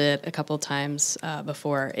experienced it a couple of times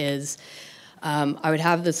before, is I would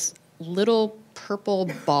have this little purple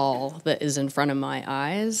ball that is in front of my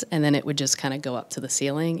eyes, and then it would just kind of go up to the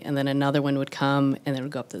ceiling, and then another one would come, and then it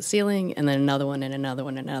would go up to the ceiling, and then another one, and another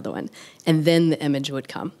one, and another one. And then the image would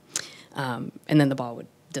come, and then the ball would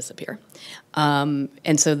disappear.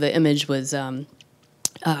 And so the image was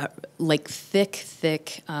like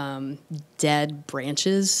thick, dead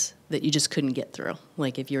branches that you just couldn't get through.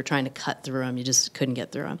 Like if you were trying to cut through them, you just couldn't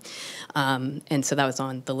get through them. And so that was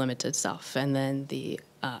on the limited self. And then the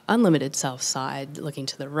unlimited self side, looking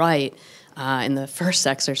to the right, in the first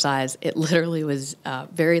exercise, it literally was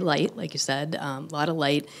very light, like you said, a lot of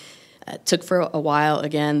light. Took for a while,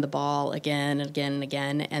 again, the ball, again and again and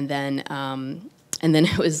again. And then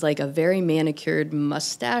it was like a very manicured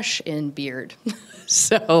mustache and beard.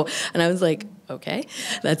 And I was like, okay,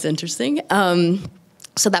 that's interesting.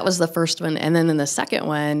 So that was the first one. And then in the second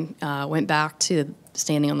one, went back to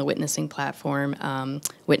standing on the witness platform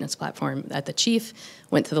at the Chief,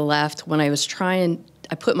 went to the left. When I was trying,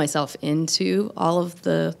 I put myself into all of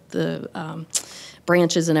the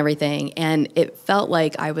branches and everything, and it felt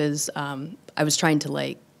like I was trying to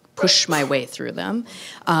like push my way through them.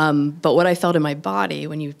 But what I felt in my body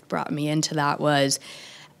when you brought me into that was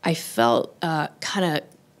I felt kind of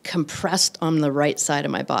compressed on the right side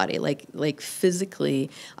of my body, like physically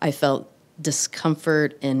I felt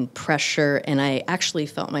discomfort and pressure, and I actually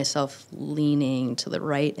felt myself leaning to the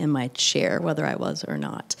right in my chair, whether I was or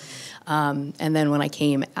not. And then when I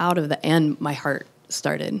came out of and my heart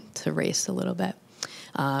started to race a little bit.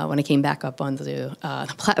 When I came back up onto the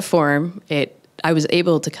platform, I was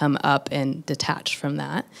able to come up and detach from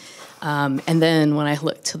that. And then when I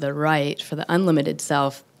looked to the right for the unlimited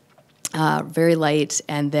self, very light,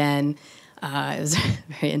 and then it was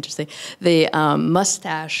very interesting. The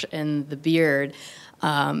mustache and the beard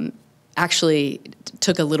actually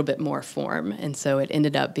took a little bit more form, and so it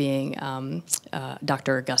ended up being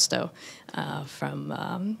Dr. Augusto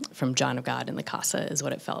from John of God in the Casa is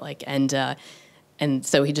what it felt like, and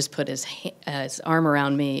so he just put his arm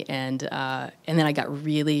around me, and then I got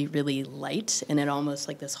really, really light, and it almost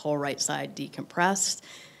like this whole right side decompressed,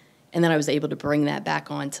 and then I was able to bring that back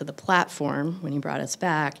onto the platform when he brought us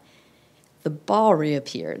back. The ball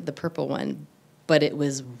reappeared, the purple one, but it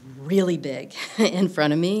was really big in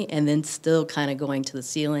front of me, and then still kind of going to the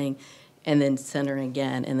ceiling, and then centering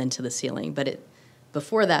again, and then to the ceiling. But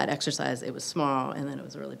before that exercise, it was small, and then it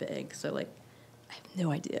was really big. So, like, I have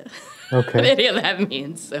no idea what any of that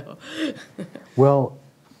means. So, well,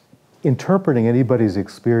 interpreting anybody's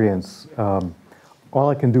experience, all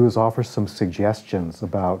I can do is offer some suggestions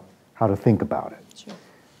about how to think about it.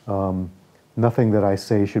 Sure. Nothing that I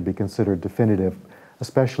say should be considered definitive,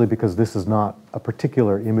 especially because this is not a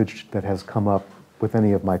particular image that has come up with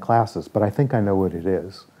any of my classes, but I think I know what it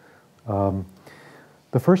is.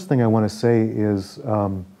 The first thing I want to say is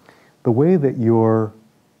the way that your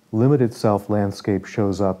limited self landscape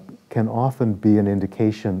shows up can often be an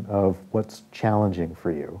indication of what's challenging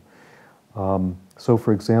for you. So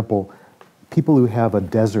for example, people who have a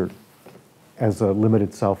desert as a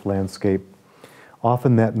limited self landscape,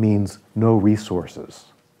 often that means no resources,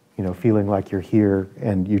 feeling like you're here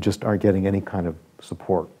and you just aren't getting any kind of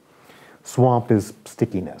support. Swamp is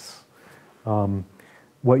stickiness.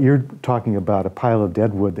 What you're talking about, a pile of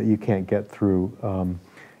dead wood that you can't get through,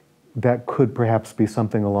 that could perhaps be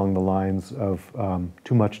something along the lines of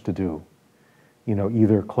too much to do,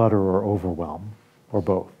 either clutter or overwhelm, or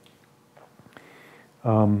both.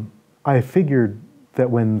 I figured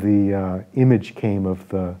that when the image came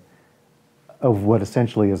of what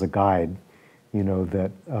essentially is a guide,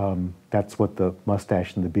 that that's what the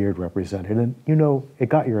mustache and the beard represented. And, it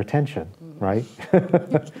got your attention, right?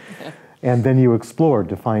 And then you explored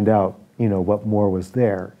to find out, what more was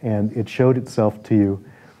there. And it showed itself to you,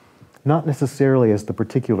 not necessarily as the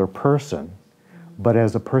particular person, but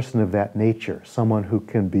as a person of that nature, someone who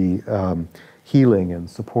can be healing and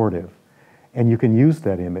supportive. And you can use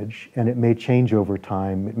that image, and it may change over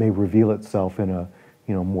time. It may reveal itself in a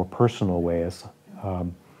more personal way. As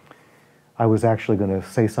I was actually going to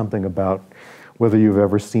say something about whether you've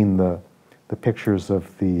ever seen the pictures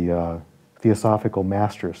of the Theosophical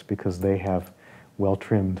masters, because they have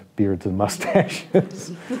well-trimmed beards and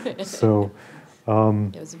mustaches. So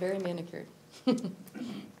it was very manicured.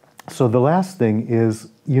 So the last thing is,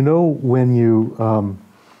 when you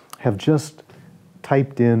have just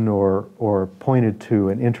typed in or pointed to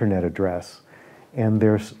an internet address, and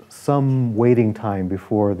there's some waiting time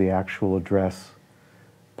before the actual address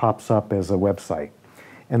pops up as a website.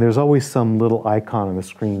 And there's always some little icon on the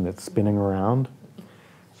screen that's spinning around,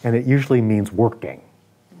 and it usually means working.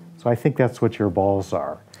 So I think that's what your balls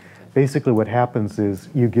are. Basically what happens is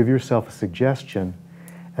you give yourself a suggestion,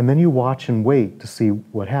 and then you watch and wait to see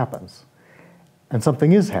what happens. And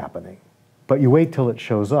something is happening, but you wait till it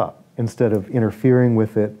shows up instead of interfering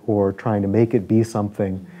with it or trying to make it be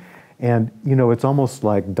something. And, it's almost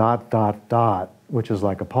like ... which is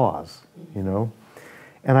like a pause,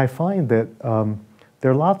 And I find that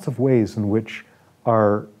there are lots of ways in which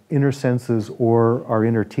our inner senses or our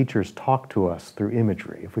inner teachers talk to us through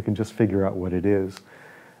imagery, if we can just figure out what it is.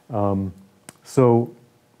 So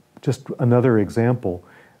just another example,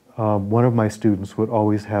 one of my students would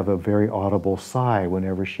always have a very audible sigh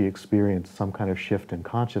whenever she experienced some kind of shift in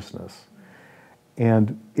consciousness.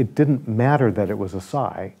 And it didn't matter that it was a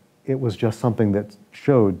sigh. It was just something that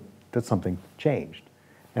showed that something changed.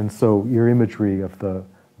 And so your imagery of the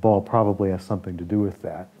ball probably has something to do with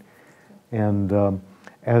that. And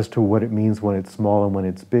as to what it means when it's small and when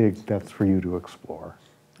it's big, that's for you to explore.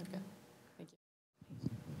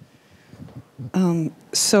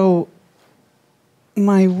 So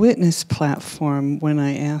My witness platform, when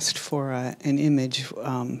I asked for an image,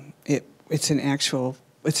 it's an actual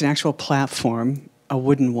platform, a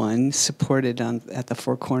wooden one, supported at the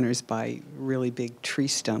four corners by really big tree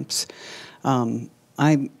stumps.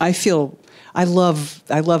 I love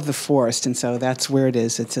the forest, and so that's where it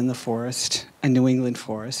is. It's in the forest, a New England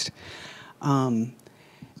forest. And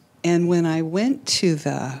when I went to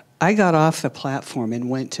I got off the platform and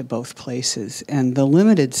went to both places. And the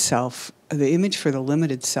limited self, the image for the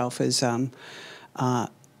limited self is an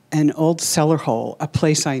old cellar hole, a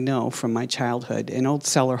place I know from my childhood, an old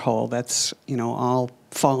cellar hole that's, all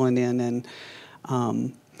fallen in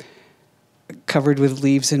and covered with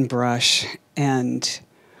leaves and brush. And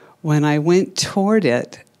when I went toward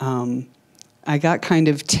it, I got kind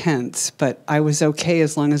of tense, but I was okay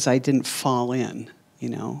as long as I didn't fall in.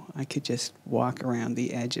 I could just walk around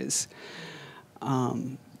the edges.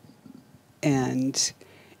 And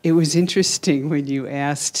it was interesting when you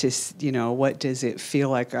asked what does it feel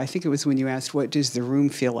like? I think it was when you asked, what does the room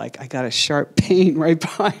feel like? I got a sharp pain right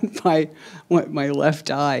behind my left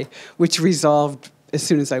eye, which resolved as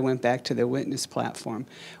soon as I went back to the witness platform,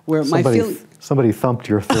 where somebody thumped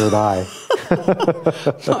your third eye.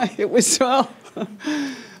 It was so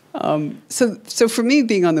for me,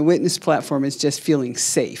 being on the witness platform is just feeling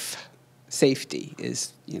safe. Safety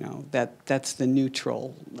is, that's the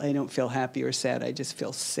neutral. I don't feel happy or sad. I just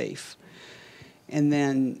feel safe. And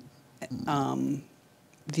then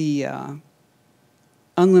the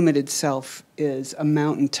unlimited self is a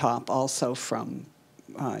mountaintop also from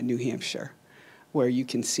New Hampshire, where you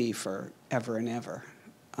can see forever and ever.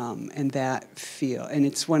 And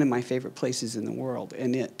it's one of my favorite places in the world.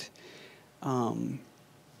 And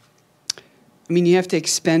you have to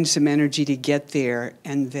expend some energy to get there,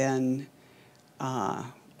 and then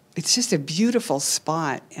it's just a beautiful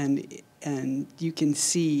spot, and you can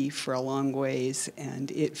see for a long ways, and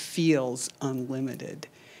it feels unlimited,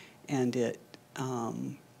 and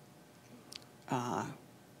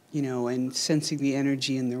and sensing the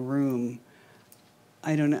energy in the room.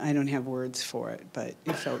 I don't have words for it, but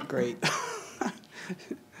it felt great.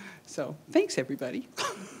 So thanks, everybody.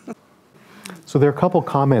 So there are a couple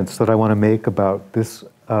comments that I want to make about this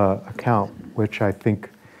account, which I think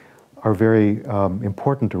are very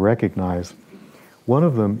important to recognize. One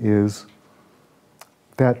of them is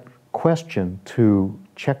that question to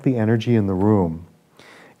check the energy in the room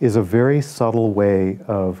is a very subtle way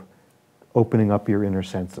of opening up your inner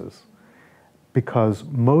senses, because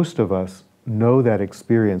most of us know that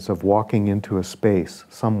experience of walking into a space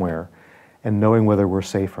somewhere and knowing whether we're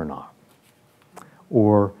safe or not,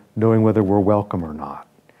 or knowing whether we're welcome or not,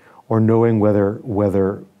 or knowing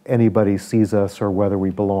whether anybody sees us, or whether we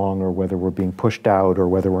belong, or whether we're being pushed out, or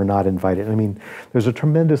whether we're not invited. There's a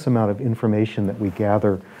tremendous amount of information that we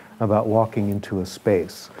gather about walking into a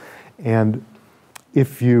space. And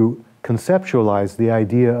if you conceptualize the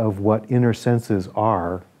idea of what inner senses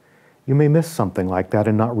are, you may miss something like that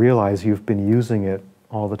and not realize you've been using it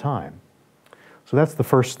all the time. So that's the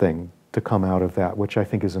first thing to come out of that, which I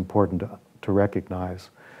think is important to recognize.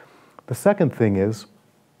 The second thing is,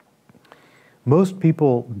 most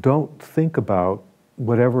people don't think about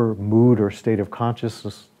whatever mood or state of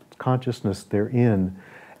consciousness they're in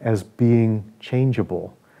as being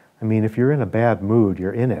changeable. If you're in a bad mood,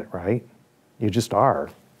 you're in it, right? You just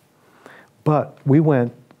are. But we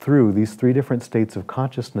went through these 3 different states of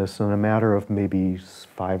consciousness in a matter of maybe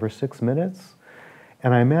 5 or 6 minutes.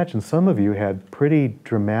 And I imagine some of you had pretty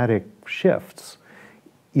dramatic shifts,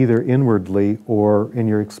 either inwardly or in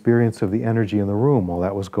your experience of the energy in the room while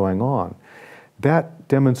that was going on. That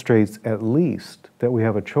demonstrates at least that we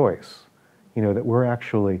have a choice, that we're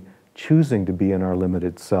actually choosing to be in our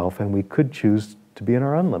limited self, and we could choose to be in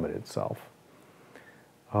our unlimited self.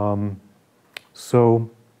 So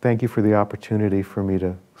thank you for the opportunity for me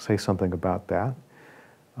to say something about that.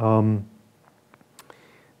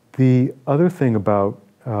 The other thing about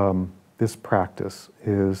this practice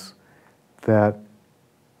is that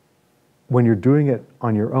when you're doing it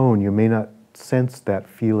on your own, you may not sense that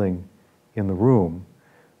feeling in the room,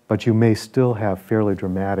 but you may still have fairly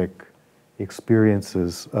dramatic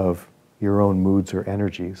experiences of your own moods or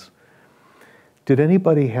energies. Did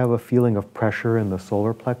anybody have a feeling of pressure in the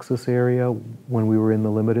solar plexus area when we were in the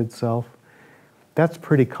limited self? That's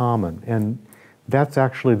pretty common, and that's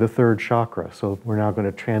actually the 3rd chakra, so we're now going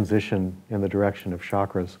to transition in the direction of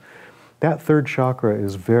chakras. That 3rd chakra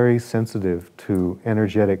is very sensitive to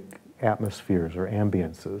energetic atmospheres or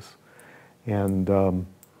ambiences. And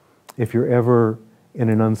if you're ever in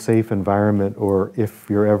an unsafe environment, or if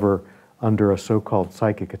you're ever under a so-called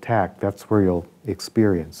psychic attack, that's where you'll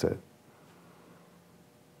experience it.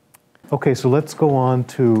 Okay, so let's go on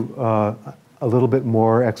to a little bit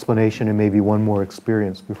more explanation and maybe one more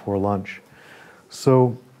experience before lunch.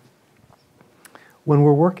 So when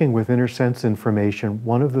we're working with inner sense information,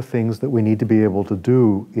 one of the things that we need to be able to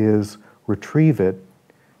do is retrieve it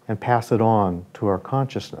and pass it on to our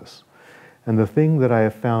consciousness. And the thing that I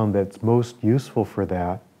have found that's most useful for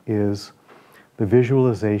that is the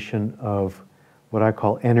visualization of what I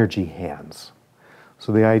call energy hands.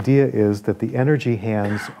 So the idea is that the energy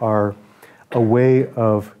hands are a way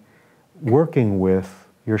of working with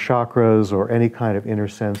your chakras or any kind of inner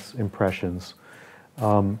sense impressions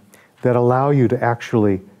that allow you to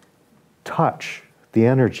actually touch the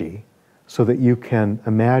energy so that you can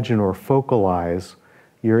imagine or focalize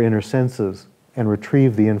your inner senses and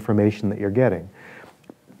retrieve the information that you're getting.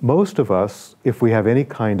 Most of us, if we have any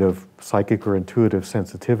kind of psychic or intuitive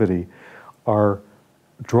sensitivity, are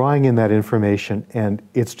drawing in that information, and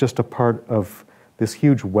it's just a part of this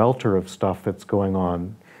huge welter of stuff that's going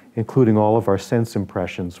on, including all of our sense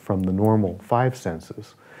impressions from the normal 5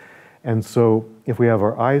 senses. And so if we have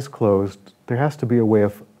our eyes closed, there has to be a way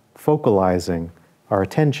of focalizing our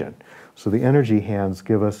attention. So the energy hands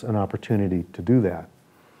give us an opportunity to do that.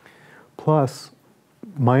 Plus,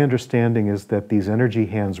 my understanding is that these energy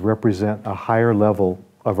hands represent a higher level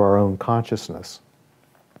of our own consciousness.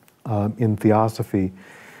 In Theosophy,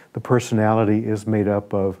 the personality is made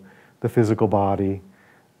up of the physical body,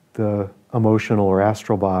 the emotional or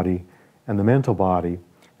astral body, and the mental body.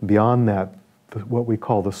 Beyond that, what we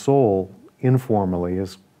call the soul, informally,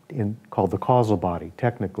 is called the causal body,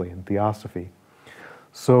 technically, in Theosophy.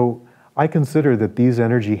 So I consider that these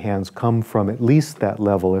energy hands come from at least that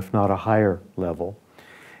level, if not a higher level,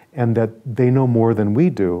 and that they know more than we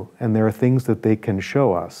do, and there are things that they can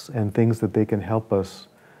show us and things that they can help us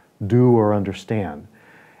do or understand.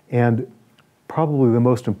 And probably the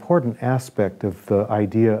most important aspect of the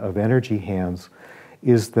idea of energy hands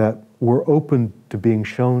is that we're open to being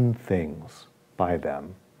shown things by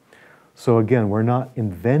them. So again, we're not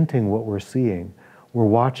inventing what we're seeing. We're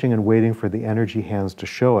watching and waiting for the energy hands to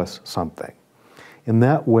show us something. In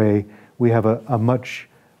that way, we have a much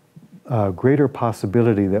greater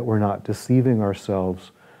possibility that we're not deceiving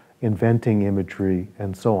ourselves, inventing imagery,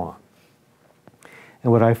 and so on.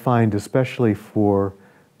 And what I find, especially for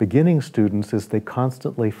beginning students, is they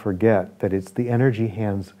constantly forget that it's the energy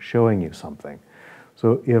hands showing you something.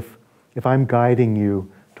 So if I'm guiding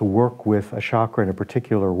you to work with a chakra in a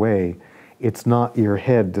particular way, it's not your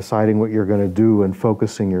head deciding what you're going to do and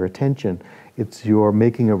focusing your attention. It's you're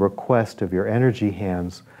making a request of your energy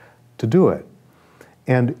hands to do it.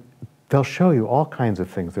 And they'll show you all kinds of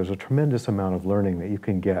things. There's a tremendous amount of learning that you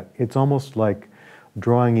can get. It's almost like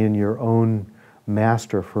drawing in your own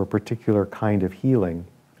master for a particular kind of healing,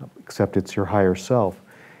 except it's your higher self.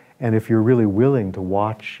 And if you're really willing to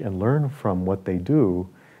watch and learn from what they do,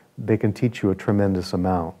 they can teach you a tremendous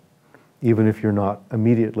amount, even if you're not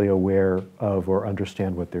immediately aware of or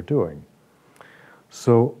understand what they're doing.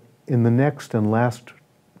 So in the next and last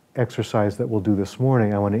exercise that we'll do this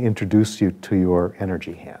morning, I want to introduce you to your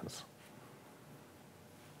energy hands.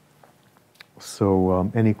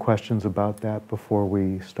 So any questions about that before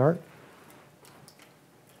we start?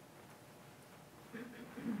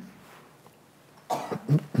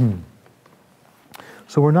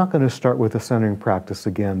 So we're not going to start with the centering practice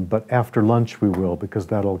again, but after lunch we will, because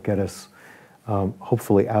that'll get us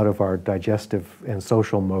hopefully out of our digestive and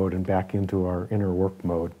social mode and back into our inner work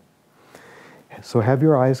mode. So have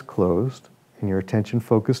your eyes closed and your attention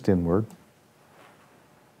focused inward.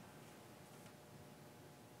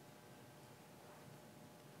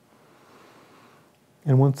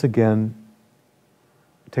 And once again,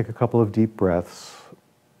 take a couple of deep breaths.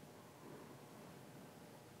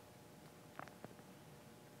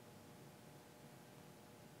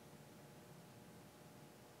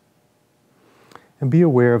 And be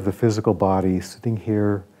aware of the physical body sitting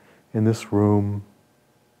here in this room.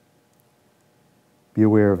 Be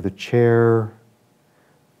aware of the chair.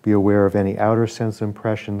 Be aware of any outer sense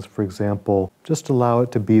impressions, for example. Just allow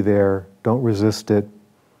it to be there. Don't resist it.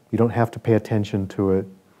 You don't have to pay attention to it.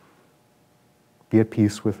 Be at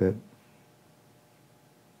peace with it.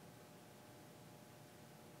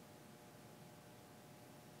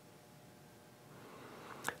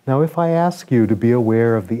 Now, if I ask you to be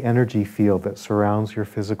aware of the energy field that surrounds your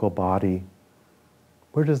physical body,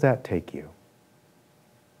 where does that take you?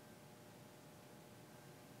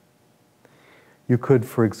 You could,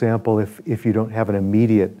 for example, if you don't have an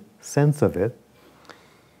immediate sense of it,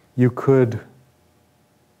 you could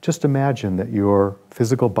just imagine that your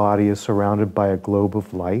physical body is surrounded by a globe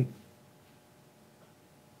of light.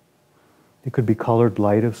 It could be colored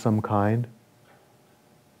light of some kind.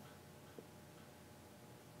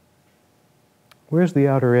 Where's the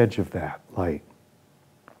outer edge of that light?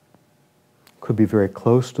 Could be very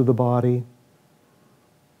close to the body,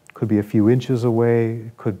 could be a few inches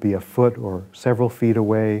away, could be a foot or several feet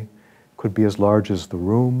away, could be as large as the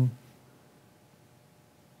room.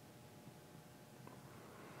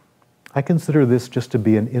 I consider this just to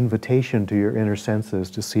be an invitation to your inner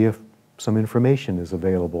senses to see if some information is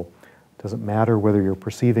available. It doesn't matter whether you're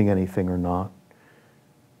perceiving anything or not.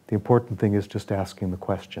 The important thing is just asking the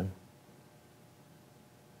question.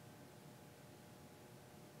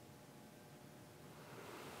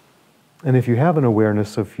 And if you have an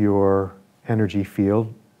awareness of your energy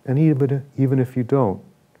field, and even if you don't,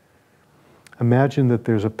 imagine that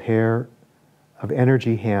there's a pair of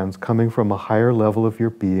energy hands coming from a higher level of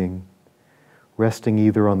your being, resting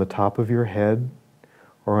either on the top of your head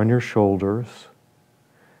or on your shoulders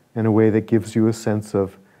in a way that gives you a sense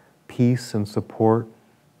of peace and support,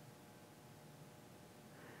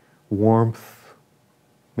 warmth,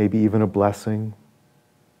 maybe even a blessing.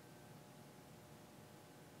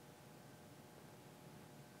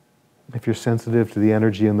 If you're sensitive to the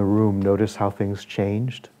energy in the room, notice how things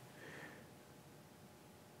changed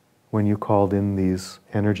when you called in these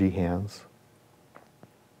energy hands.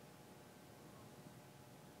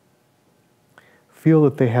 Feel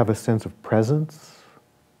that they have a sense of presence,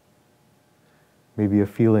 maybe a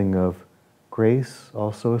feeling of grace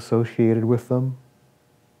also associated with them.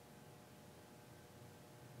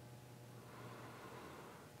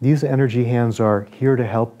 These energy hands are here to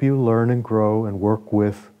help you learn and grow and work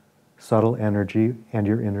with subtle energy and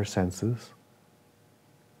your inner senses.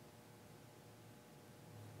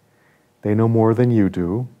 They know more than you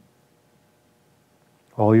do.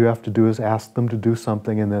 All you have to do is ask them to do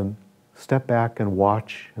something and then step back and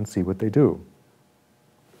watch and see what they do.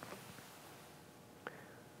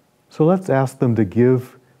 So let's ask them to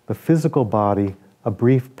give the physical body a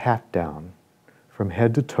brief pat down from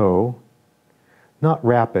head to toe, not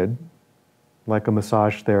rapid, like a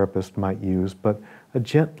massage therapist might use, but a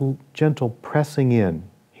gentle pressing in.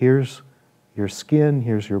 Here's your skin,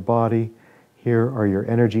 here's your body, here are your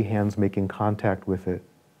energy hands making contact with it.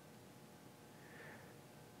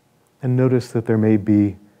 And notice that there may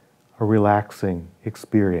be a relaxing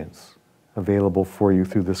experience available for you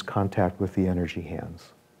through this contact with the energy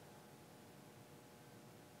hands.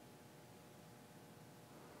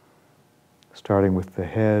 Starting with the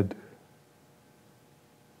head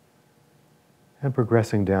and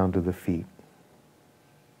progressing down to the feet.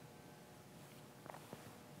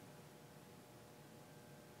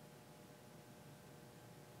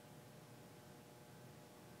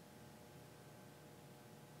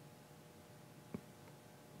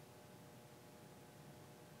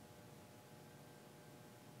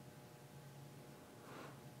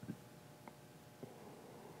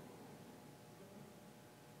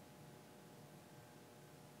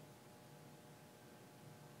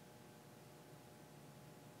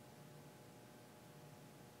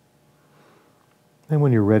 And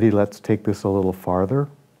when you're ready, let's take this a little farther.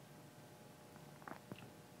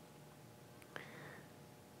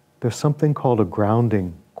 There's something called a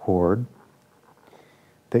grounding cord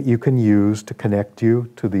that you can use to connect you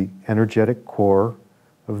to the energetic core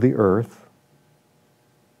of the earth.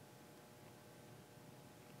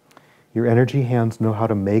 Your energy hands know how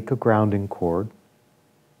to make a grounding cord.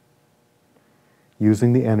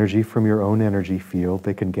 Using the energy from your own energy field,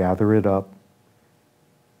 they can gather it up,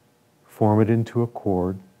 form it into a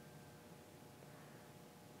cord,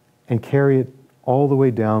 and carry it all the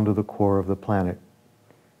way down to the core of the planet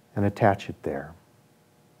and attach it there.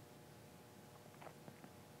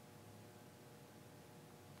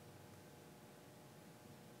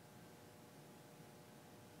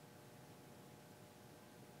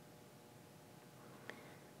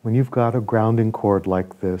 When you've got a grounding cord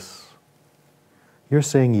like this, you're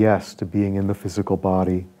saying yes to being in the physical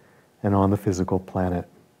body and on the physical planet.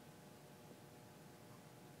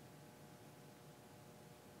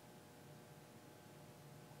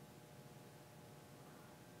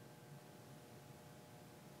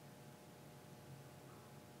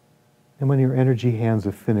 And when your energy hands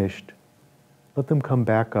have finished, let them come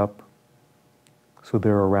back up so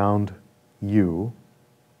they're around you.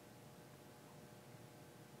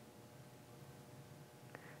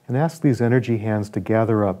 And ask these energy hands to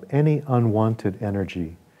gather up any unwanted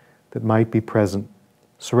energy that might be present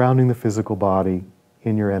surrounding the physical body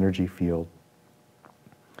in your energy field.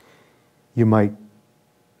 You might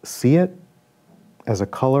see it as a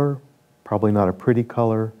color, probably not a pretty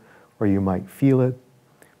color, or you might feel it.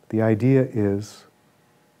 The idea is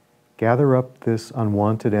gather up this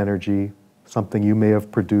unwanted energy, something you may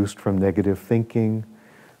have produced from negative thinking,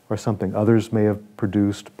 or something others may have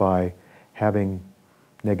produced by having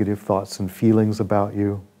negative thoughts and feelings about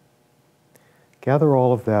you. Gather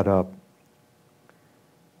all of that up.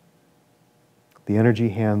 The energy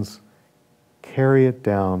hands carry it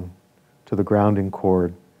down to the grounding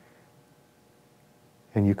cord,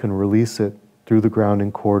 and you can release it through the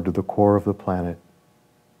grounding cord to the core of the planet,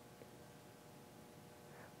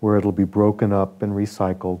 where it'll be broken up and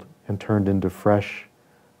recycled and turned into fresh,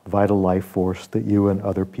 vital life force that you and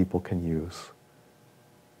other people can use.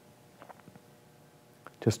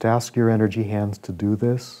 Just ask your energy hands to do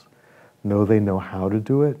this. Know they know how to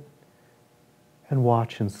do it, and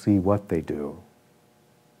watch and see what they do.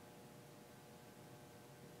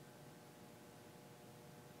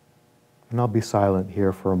 And I'll be silent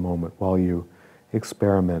here for a moment while you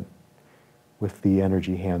experiment with the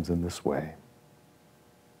energy hands in this way.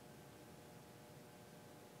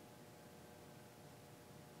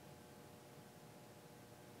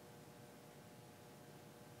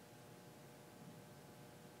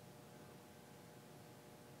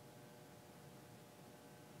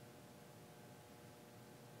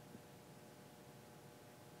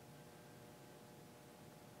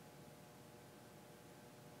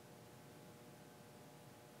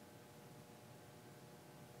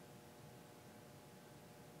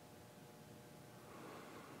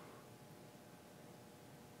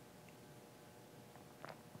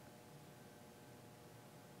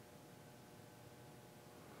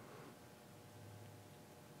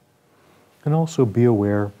 And also be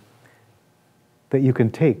aware that you can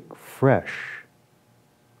take fresh,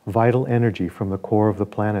 vital energy from the core of the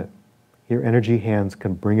planet. Your energy hands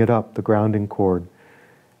can bring it up the grounding cord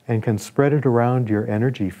and can spread it around your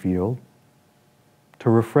energy field to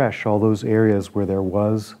refresh all those areas where there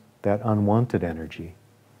was that unwanted energy.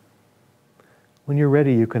 When you're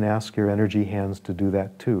ready, you can ask your energy hands to do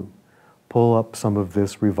that too. Pull up some of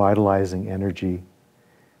this revitalizing energy.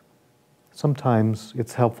 Sometimes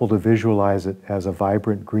it's helpful to visualize it as a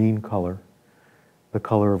vibrant green color, the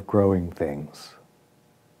color of growing things.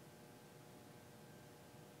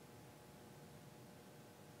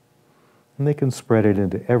 And they can spread it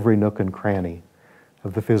into every nook and cranny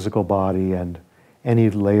of the physical body and any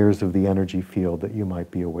layers of the energy field that you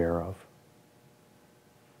might be aware of.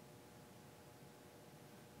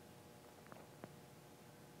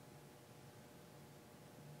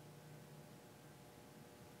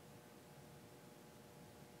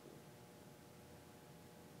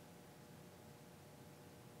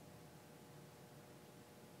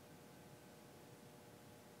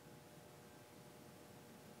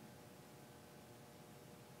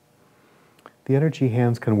 The energy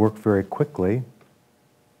hands can work very quickly.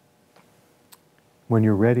 When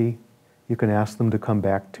you're ready, you can ask them to come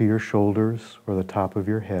back to your shoulders or the top of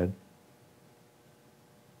your head.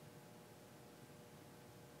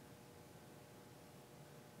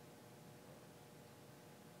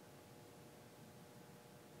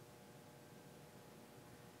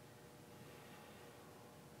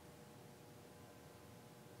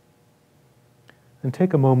 And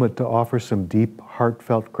take a moment to offer some deep,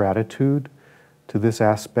 heartfelt gratitude to this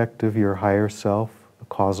aspect of your higher self, the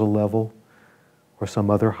causal level, or some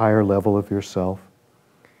other higher level of yourself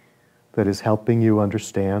that is helping you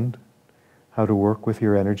understand how to work with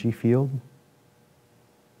your energy field.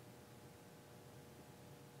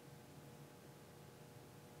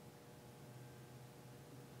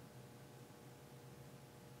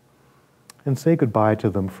 And say goodbye to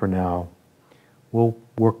them for now. We'll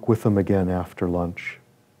work with them again after lunch.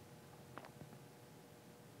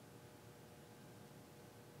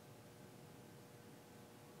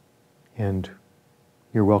 And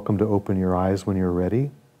you're welcome to open your eyes when you're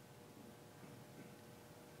ready.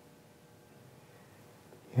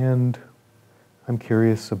 And I'm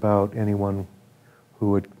curious about anyone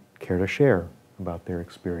who would care to share about their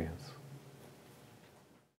experience.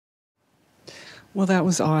 Well, that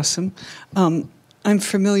was awesome. I'm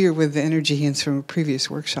familiar with the energy hands from a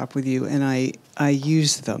previous workshop with you, and I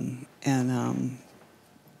use them, and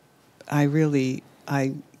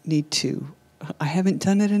I need to. I haven't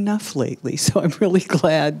done it enough lately, so I'm really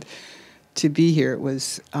glad to be here. It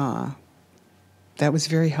was that was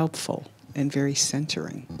very helpful and very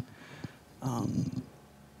centering.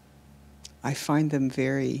 I find them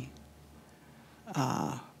very.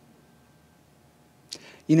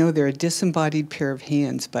 They're a disembodied pair of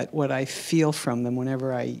hands, but what I feel from them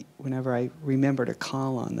whenever I remember to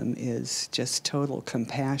call on them is just total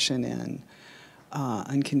compassion and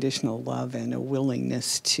unconditional love and a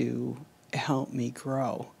willingness to help me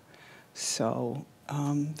grow. So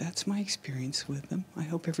that's my experience with them. I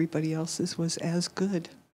hope everybody else's was as good.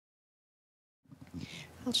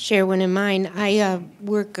 I'll share one of mine. I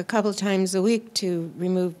work a couple times a week to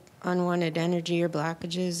remove unwanted energy or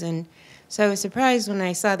blockages. And so I was surprised when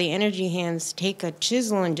I saw the energy hands take a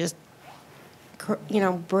chisel and just,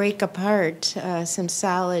 break apart some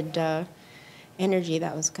solid energy.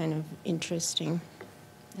 That was kind of interesting.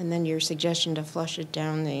 And then your suggestion to flush it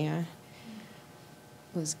down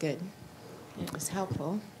was good. It was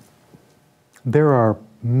helpful. There are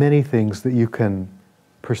many things that you can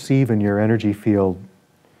perceive in your energy field,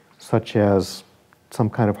 such as some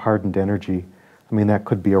kind of hardened energy. I mean, that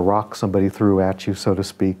could be a rock somebody threw at you, so to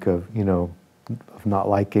speak, of not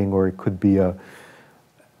liking, or it could be an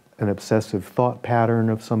obsessive thought pattern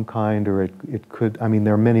of some kind, or it could, I mean,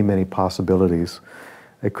 there are many, many possibilities.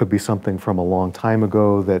 It could be something from a long time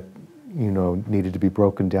ago that, needed to be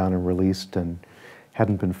broken down and released and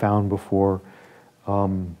hadn't been found before.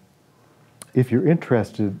 If you're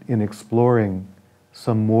interested in exploring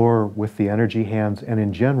some more with the energy hands and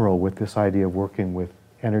in general with this idea of working with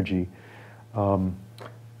energy,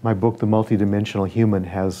 my book, The Multidimensional Human,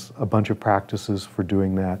 has a bunch of practices for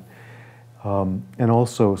doing that. And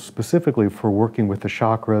also specifically for working with the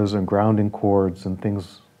chakras and grounding cords and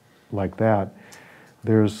things like that.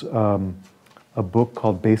 There's a book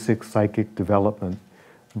called Basic Psychic Development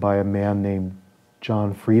by a man named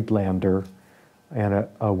John Friedlander and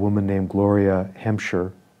a woman named Gloria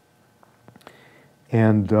Hempshire.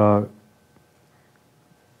 And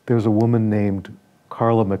there's a woman named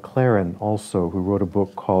Carla McLaren also who wrote a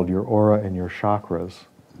book called Your Aura and Your Chakras.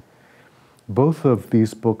 Both of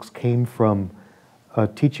these books came from a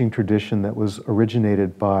teaching tradition that was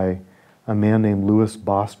originated by a man named Louis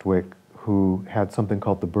Bostwick, who had something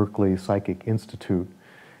called the Berkeley Psychic Institute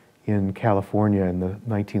in California in the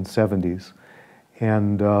 1970s.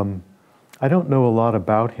 And I don't know a lot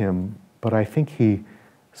about him, but I think he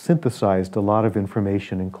synthesized a lot of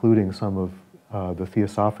information, including some of the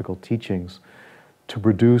Theosophical teachings, to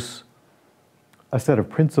produce a set of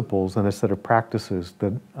principles and a set of practices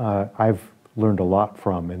that I've learned a lot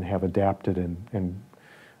from and have adapted and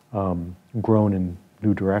grown in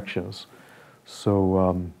new directions.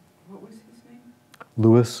 So, What was his name?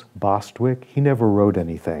 Louis Bostwick, he never wrote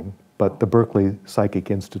anything, but the Berkeley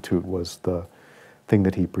Psychic Institute was the thing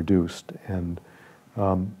that he produced. And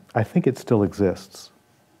I think it still exists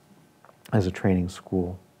as a training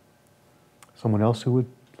school. Someone else who would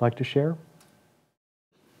like to share?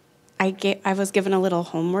 I was given a little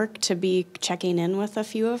homework to be checking in with a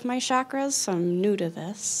few of my chakras, so I'm new to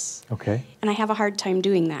this. Okay. And I have a hard time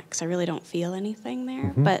doing that because I really don't feel anything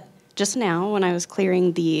there. But just now, when I was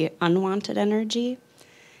clearing the unwanted energy,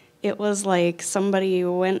 it was like somebody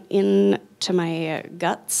went into my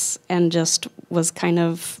guts and just was kind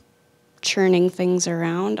of churning things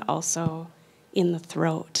around, also in the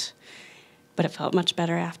throat. But it felt much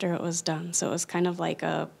better after it was done. So it was kind of like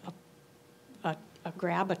a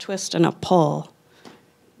grab, a twist, and a pull.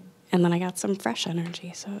 And then I got some fresh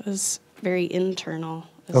energy. So it was very internal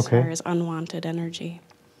as far as unwanted energy.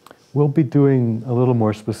 We'll be doing a little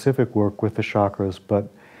more specific work with the chakras, but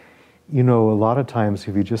a lot of times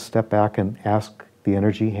if you just step back and ask the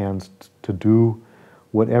energy hands to do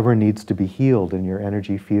whatever needs to be healed in your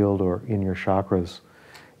energy field or in your chakras,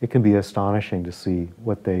 it can be astonishing to see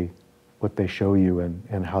what they show you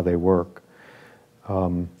and how they work.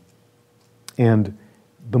 And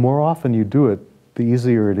the more often you do it, the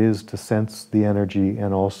easier it is to sense the energy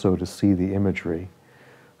and also to see the imagery.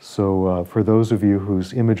 So for those of you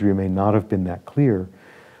whose imagery may not have been that clear,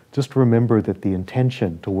 just remember that the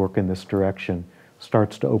intention to work in this direction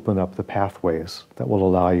starts to open up the pathways that will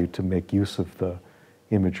allow you to make use of the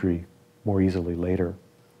imagery more easily later.